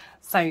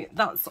 So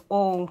that's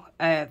all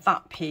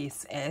that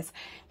piece is.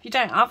 If you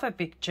don't have a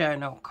big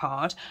journal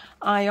card,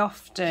 I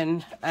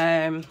often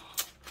your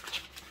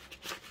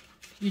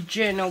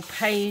journal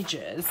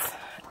pages,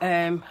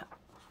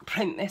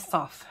 print this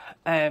off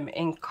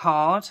in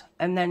card,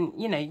 and then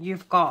you know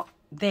you've got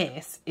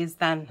this is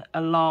then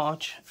a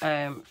large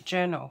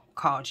journal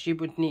card. You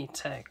would need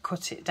to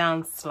cut it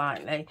down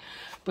slightly,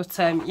 but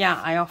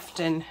yeah, I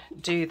often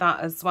do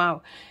that as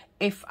well.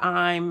 If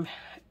I'm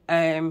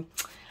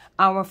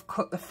I've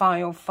cut the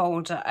file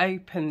folder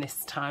open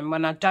this time.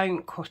 When I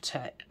don't cut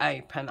it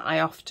open, I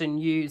often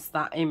use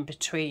that in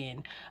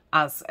between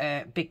as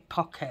big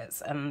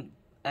pockets, and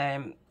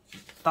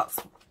that's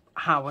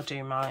how I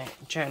do my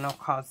journal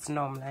cards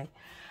normally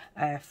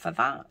for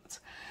that.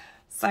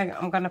 So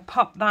I'm going to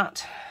pop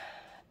that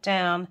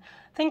down.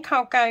 I think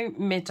I'll go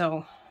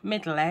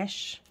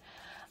middle-ish,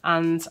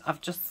 and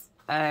I've just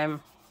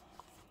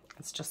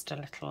it's just a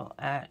little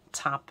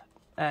tab.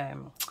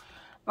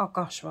 Oh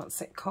gosh, what's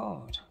it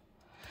called?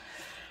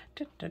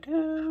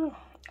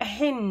 A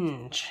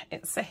hinge.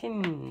 It's a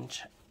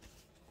hinge.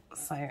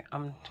 So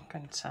I'm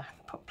going to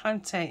put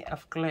plenty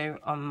of glue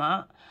on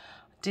that.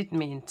 Did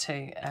mean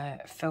to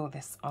fill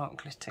this art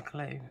glitter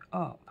glue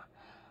up.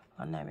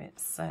 I know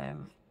it's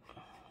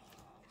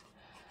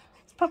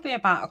probably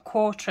about a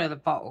quarter of the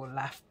bottle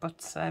left,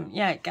 but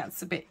yeah, it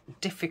gets a bit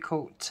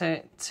difficult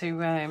to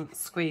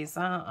squeeze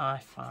out, I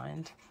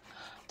find.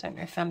 Don't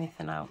know if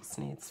anything else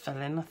needs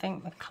filling. I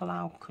think the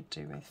cloud could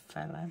do with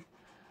filling,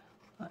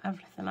 but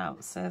everything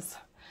else is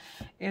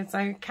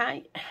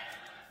okay.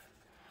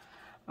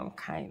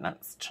 Okay,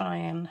 let's try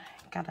and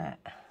get it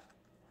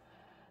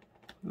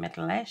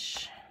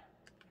middle-ish.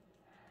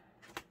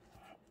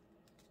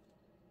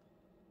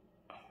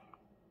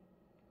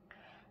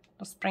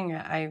 Just bring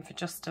it over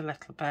just a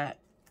little bit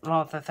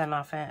rather than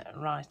have it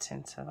right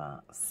into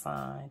that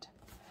side.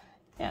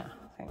 Yeah,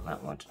 I think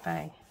that would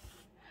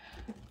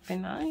be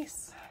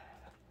nice.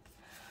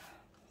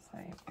 So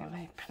we'll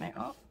open it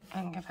up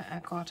and give it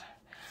a good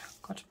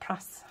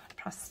press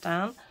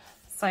down.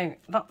 So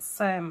that's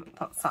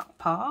that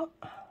part.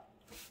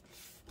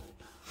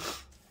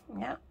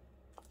 Yeah.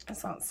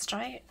 Is that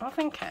straight? I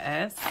think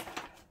it is.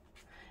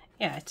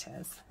 Yeah, it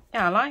is.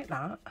 Yeah, I like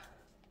that.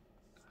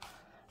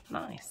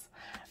 Nice.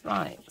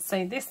 Right,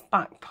 so this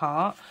back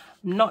part,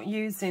 I'm not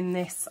using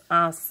this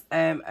as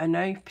an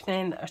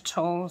opening at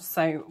all.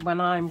 So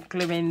when I'm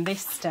gluing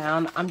this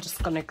down, I'm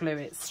just going to glue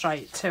it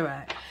straight to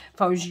it.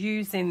 If I was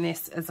using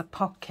this as a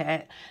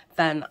pocket,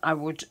 then I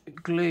would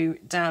glue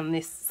down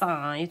this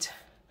side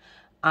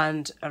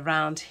and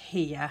around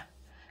here,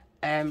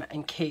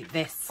 and keep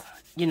this,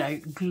 you know,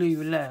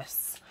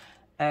 glueless.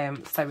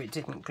 So it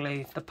didn't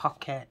glue the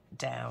pocket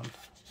down.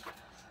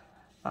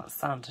 That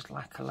sounded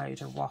like a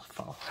load of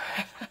waffle.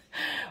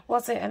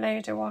 Was it a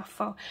load of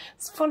waffle?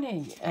 It's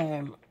funny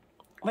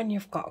when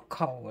you've got a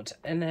cold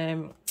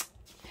and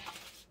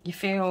you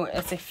feel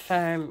as if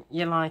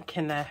you're like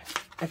in a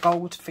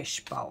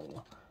goldfish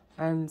bowl.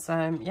 And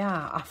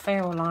yeah, I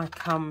feel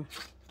like I'm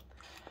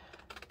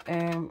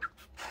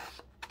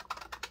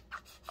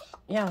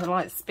yeah,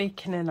 like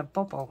speaking in a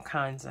bubble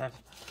kind of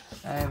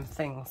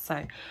thing.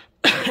 So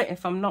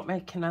if I'm not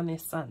making any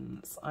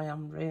sense, I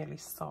am really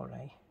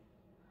sorry.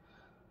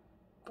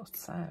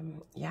 But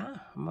yeah,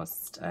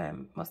 must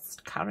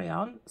carry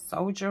on,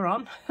 soldier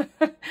on.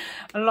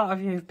 A lot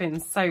of you have been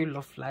so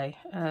lovely,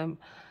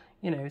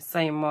 you know,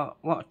 saying what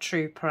a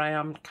trooper I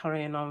am,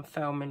 carrying on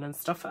filming and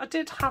stuff. I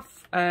did have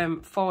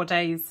 4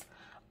 days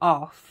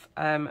off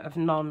of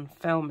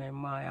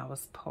non-filming while I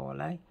was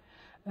poorly,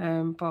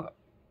 but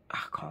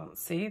I can't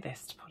see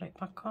this to put it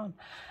back on.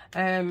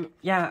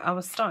 Yeah, I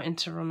was starting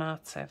to run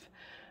out of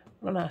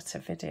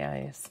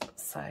videos,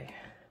 so.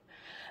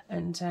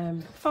 And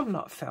if I'm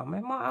not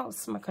filming, what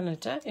else am I going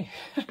to do?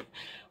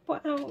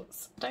 What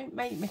else? Don't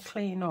make me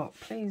clean up.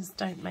 Please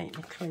don't make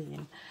me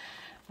clean.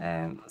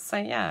 So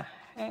yeah,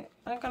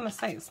 I'm going to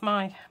say it's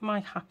my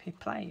happy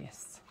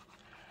place.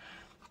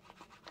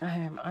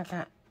 I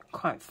get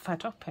quite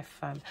fed up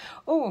if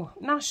oh,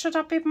 now should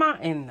I be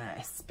matting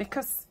this?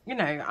 Because, you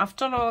know, I've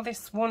done all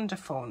this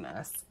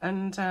wonderfulness,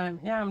 and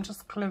yeah, I'm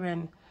just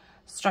gluing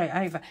straight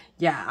over.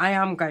 Yeah, I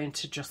am going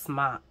to just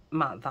matte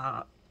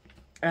that.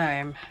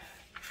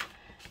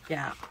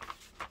 Yeah,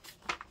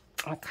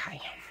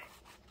 okay,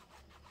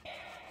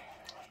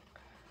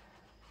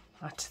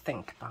 I had to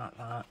think about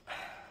that.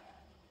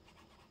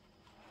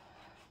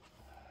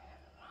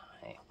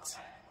 Right.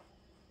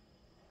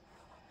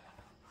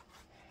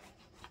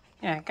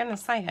 Yeah, gonna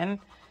say, and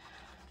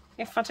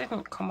if I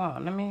didn't come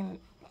on, I mean,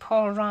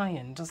 poor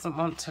Ryan doesn't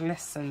want to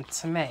listen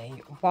to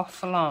me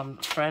waffle on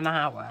for an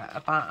hour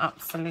about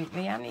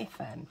absolutely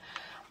anything.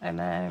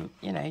 And,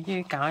 you know,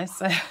 you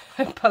guys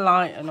are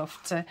polite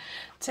enough to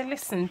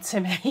listen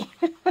to me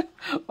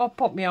or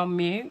put me on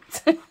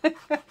mute.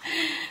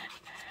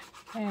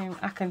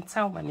 I can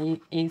tell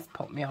when he's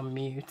put me on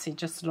mute. He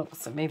just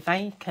looks at me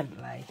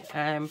vacantly.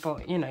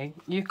 But, you know,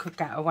 you could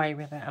get away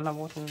with it and I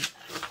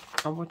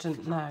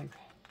wouldn't know.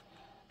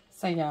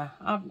 So, yeah,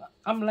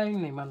 I'm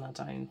lonely when I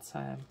don't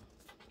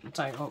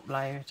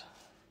upload.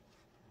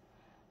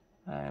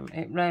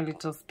 It really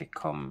does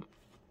become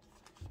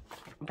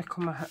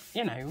a,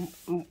 you know,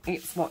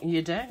 it's what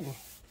you do.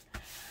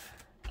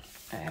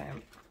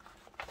 I'm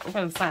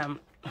going to say I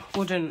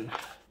wouldn't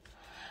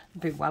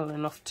be well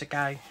enough to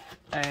go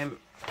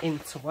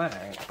into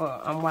work,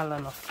 but I'm well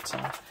enough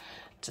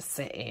to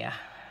sit here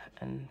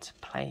and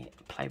play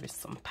with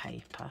some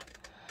paper.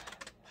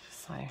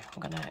 So I'm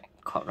going to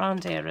cut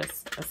round here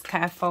as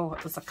careful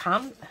as I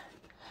can.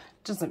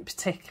 Doesn't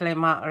particularly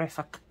matter if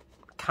I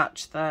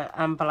catch the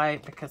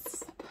envelope,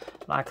 because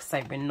like I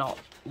say, we're not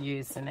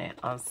using it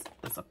as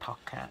a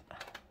pocket.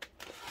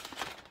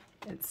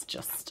 It's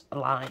just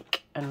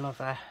like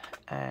another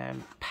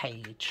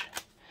page.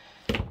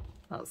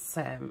 That's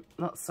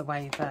the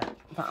way that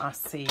I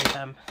see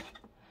them.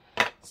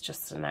 It's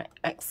just an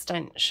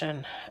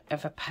extension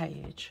of a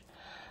page.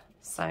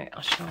 So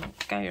I shall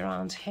go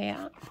around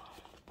here,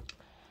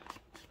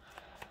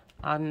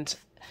 and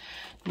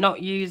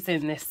not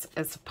using this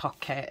as a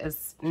pocket,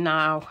 as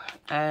now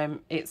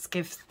it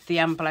gives the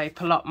envelope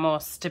a lot more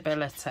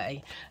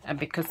stability, and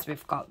because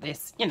we've got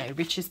this, you know,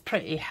 which is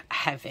pretty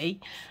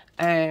heavy,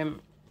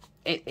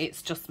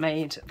 it's just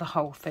made the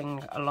whole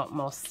thing a lot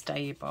more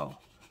stable.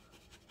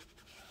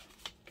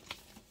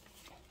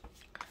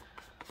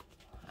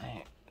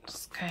 Right,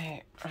 just go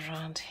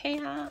around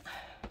here.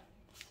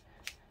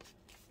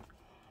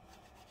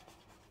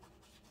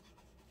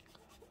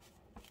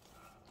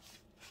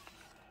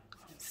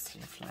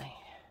 Lovely.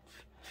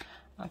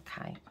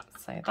 Okay,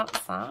 so that's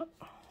that,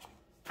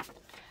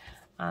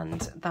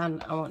 and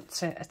then I want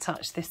to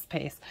attach this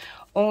piece.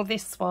 All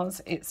this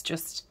was, it's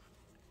just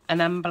an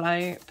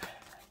envelope.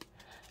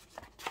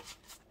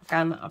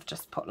 Again, I've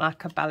just put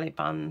like a belly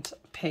band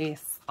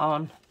piece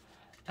on,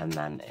 and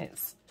then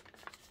it's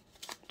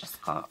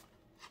just got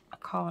a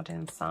card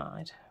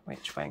inside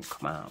which won't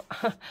come out.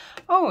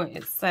 Oh,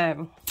 it's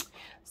Sir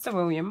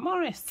William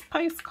Morris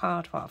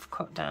postcard what I've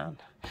cut down.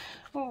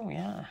 Oh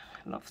yeah,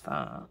 love that.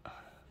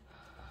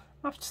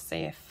 I'll have to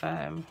see if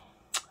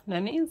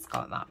Nani's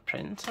got that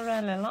print.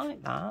 I really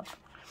like that.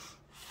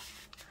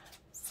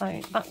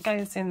 So that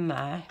goes in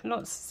there.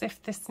 Looks as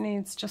if this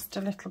needs just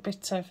a little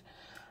bit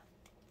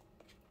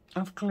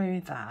of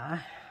glue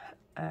there.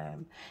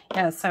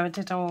 Yeah, so I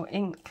did all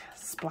ink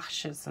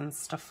splashes and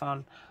stuff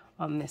on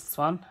this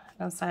one.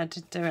 And so I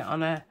did do it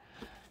on a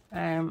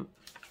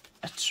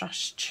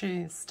Trash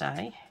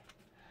Tuesday.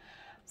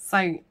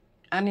 So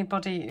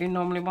anybody who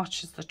normally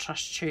watches the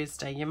Trash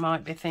Tuesday, you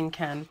might be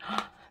thinking,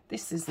 oh,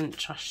 this isn't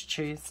Trash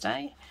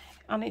Tuesday,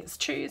 and it's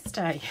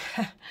Tuesday.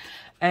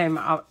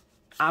 I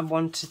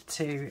wanted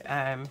to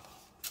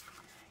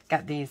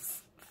get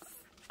these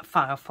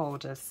file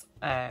folders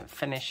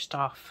finished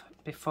off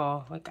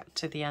before we get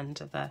to the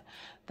end of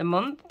the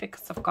month,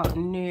 because I've got a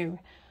new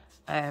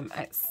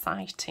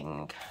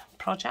exciting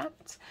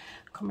project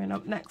coming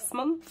up next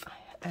month.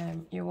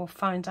 You will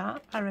find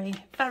out very,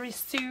 very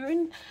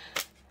soon.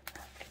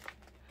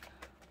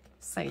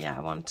 So yeah, I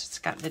wanted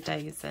to get the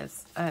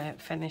daisies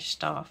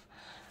finished off.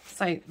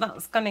 So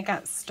that's going to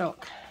get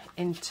stuck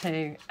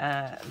into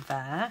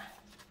there,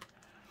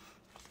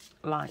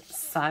 like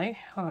so.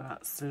 Oh,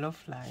 that's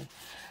lovely.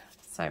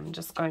 So I'm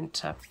just going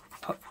to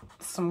put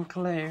some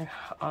glue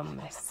on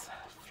this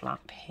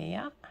flap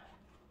here.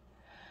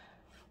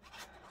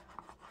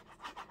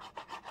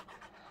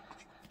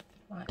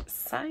 Like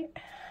so.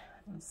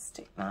 And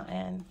stick that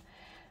in.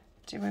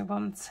 Do we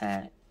want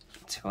it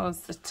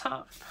towards the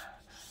top,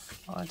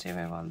 or do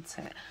we want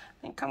it?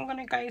 I think I'm going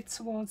to go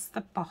towards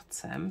the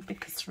bottom,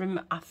 because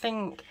I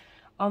think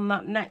on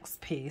that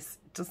next piece,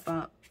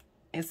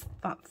 is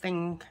that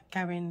thing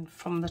going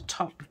from the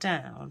top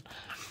down,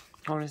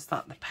 or is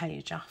that the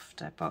page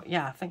after? But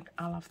yeah, I think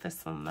I'll have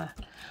this on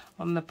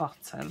the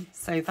bottom.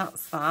 So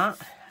that's that,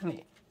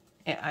 and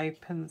it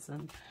opens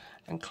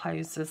and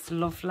closes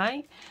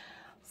lovely.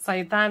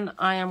 So then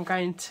I am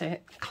going to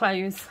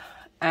close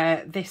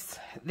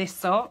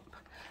this up.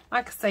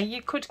 Like I say,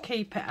 you could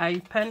keep it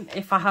open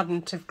if I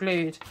hadn't have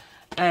glued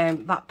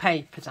that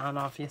paper down,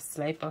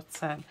 obviously, but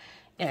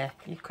yeah,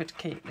 you could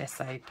keep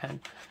this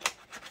open,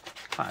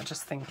 but I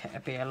just think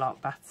it'd be a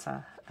lot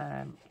better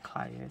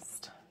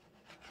closed.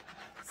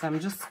 So I'm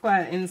just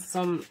squirting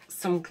some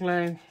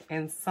glue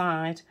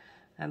inside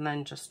and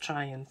then just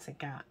trying to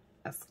get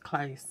as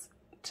close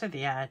to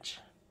the edge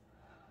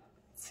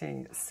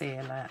to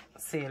seal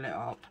it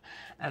up,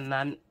 and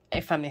then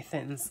if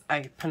anything's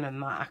open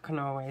and that, I can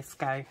always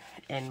go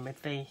in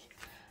with the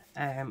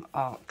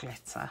art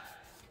glitter.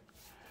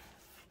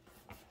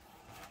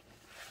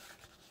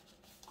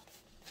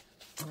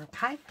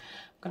 Okay, I'm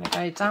going to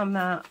go down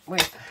that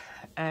with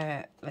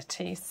the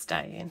tea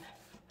stain.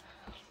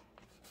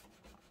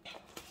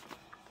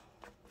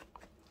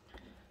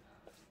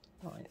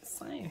 Right,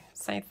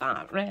 so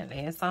that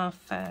really is our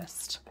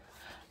first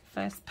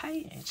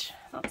page.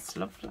 That's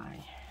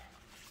lovely.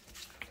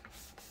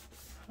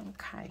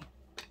 Okay,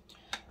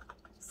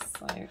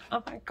 so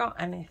have I got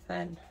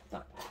anything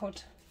that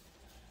could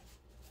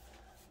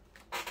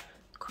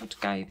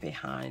go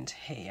behind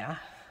here?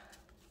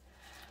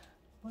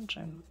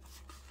 Wondering,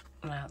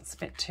 no, it's a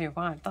bit too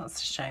wide.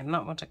 That's a shame.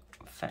 That would have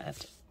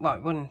fitted, well,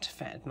 it wouldn't have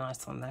fitted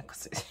nice on there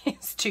because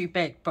it's too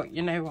big, but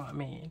you know what I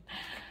mean.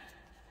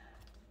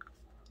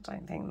 I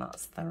don't think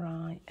that's the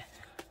right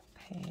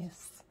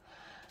piece.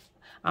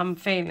 I'm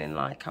feeling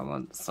like I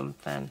want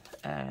something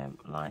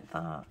like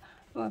that.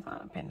 Oh,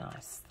 that'd be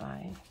nice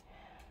though.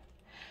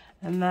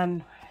 And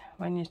then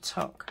when you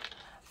took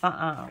that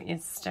out,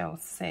 you'd still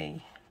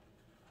see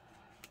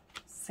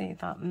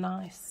that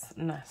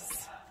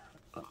niceness.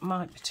 It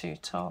might be too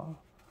tall.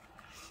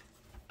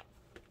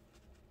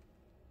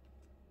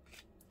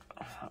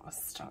 If that was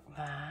stuck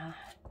there,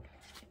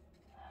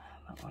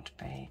 that would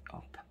be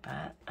up a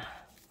bit.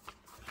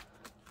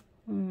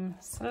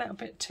 It's a little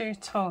bit too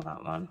tall,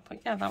 that one, but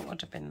yeah, that would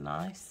have been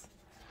nice.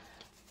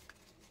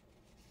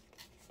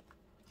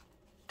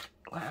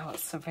 What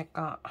else have we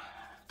got? I've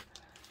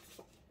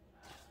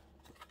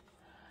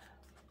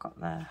got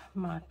the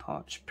My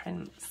Porch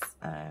Prints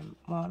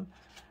one,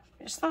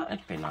 which that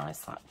would be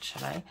nice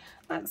actually.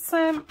 Let's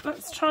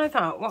try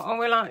that. What are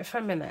we like for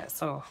a minute?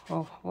 So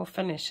we'll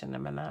finish in a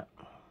minute.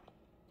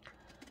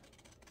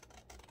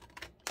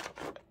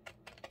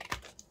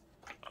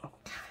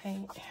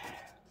 Okay.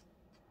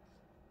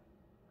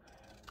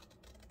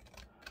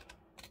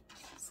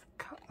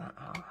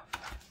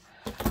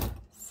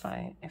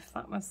 So if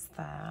that was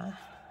there,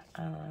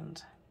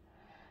 and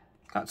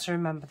got to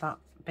remember that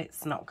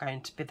bit's not going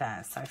to be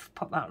there, so if I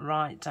put that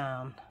right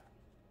down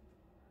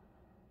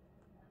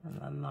and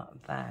then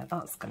that there,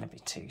 that's going to be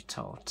too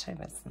tall too,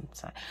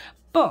 isn't it?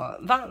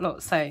 But that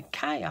looks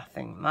okay. I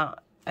think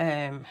that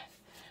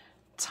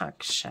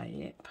tag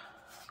shape,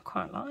 I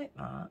quite like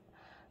that,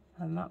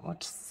 and that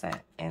would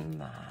sit in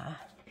there.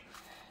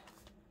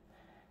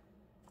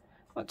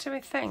 What do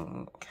we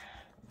think?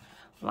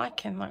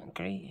 Liking that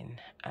green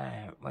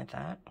with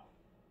it.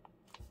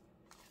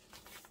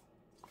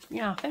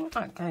 Yeah, I think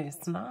that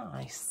goes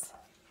nice.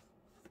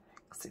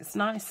 Because it's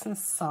nice and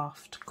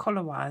soft.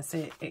 Colour-wise,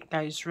 it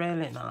goes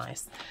really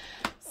nice.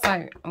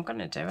 So, I'm going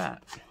to do it.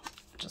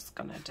 Just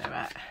going to do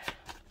it.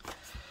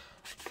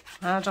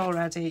 I had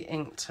already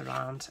inked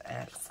around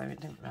it, so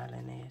it didn't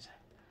really need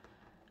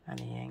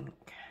any ink.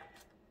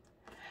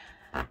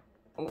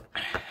 Oh.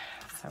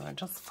 So, I'll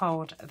just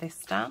fold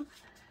this down.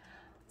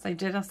 So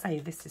did I say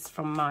this is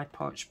from My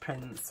Porch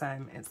Prints?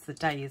 It's the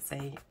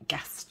Daisy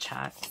guest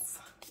checks.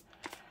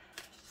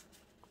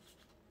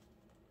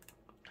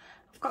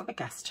 I've got the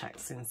guest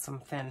checks in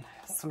something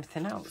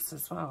else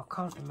as well. I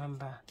can't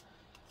remember.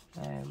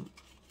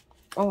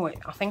 Oh,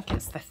 I think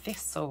it's the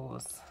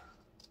thistles.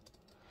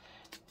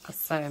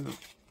 Because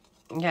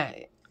yeah,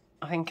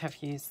 I think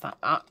I've used that.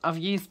 I've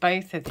used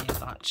both of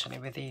these actually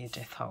with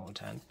Edith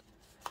Holden.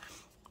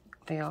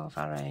 They are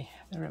they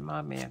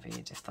remind me of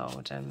Edith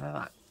Holden. They're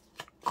that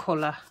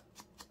colour.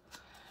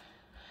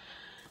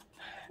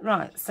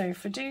 Right, so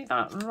if we do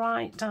that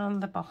right down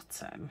the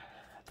bottom,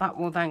 that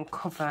will then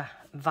cover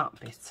that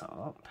bit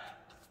up,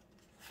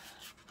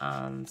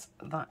 and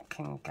that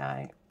can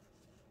go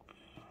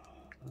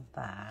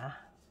there,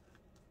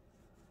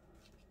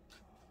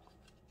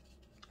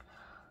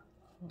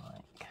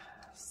 like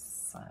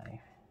so.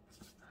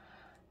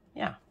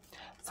 Yeah,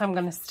 so I'm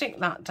going to stick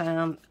that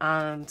down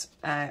and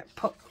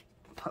put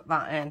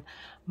that in.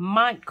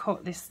 Might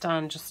cut this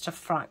down just a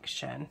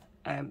fraction,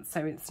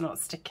 so it's not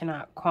sticking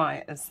out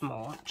quite as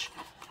much,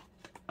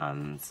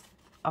 and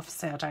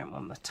obviously I don't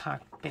want the tag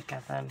bigger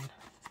than,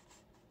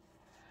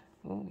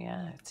 oh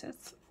yeah, it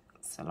is,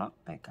 it's a lot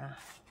bigger.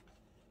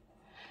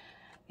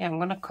 Yeah, I'm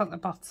going to cut the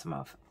bottom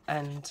off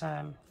and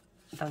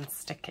then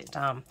stick it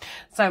down.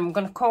 So I'm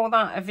going to call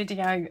that a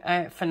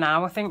video for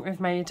now. I think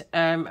we've made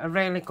a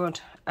really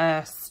good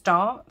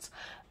start,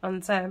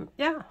 and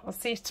yeah, I'll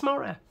see you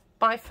tomorrow.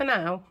 Bye for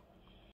now.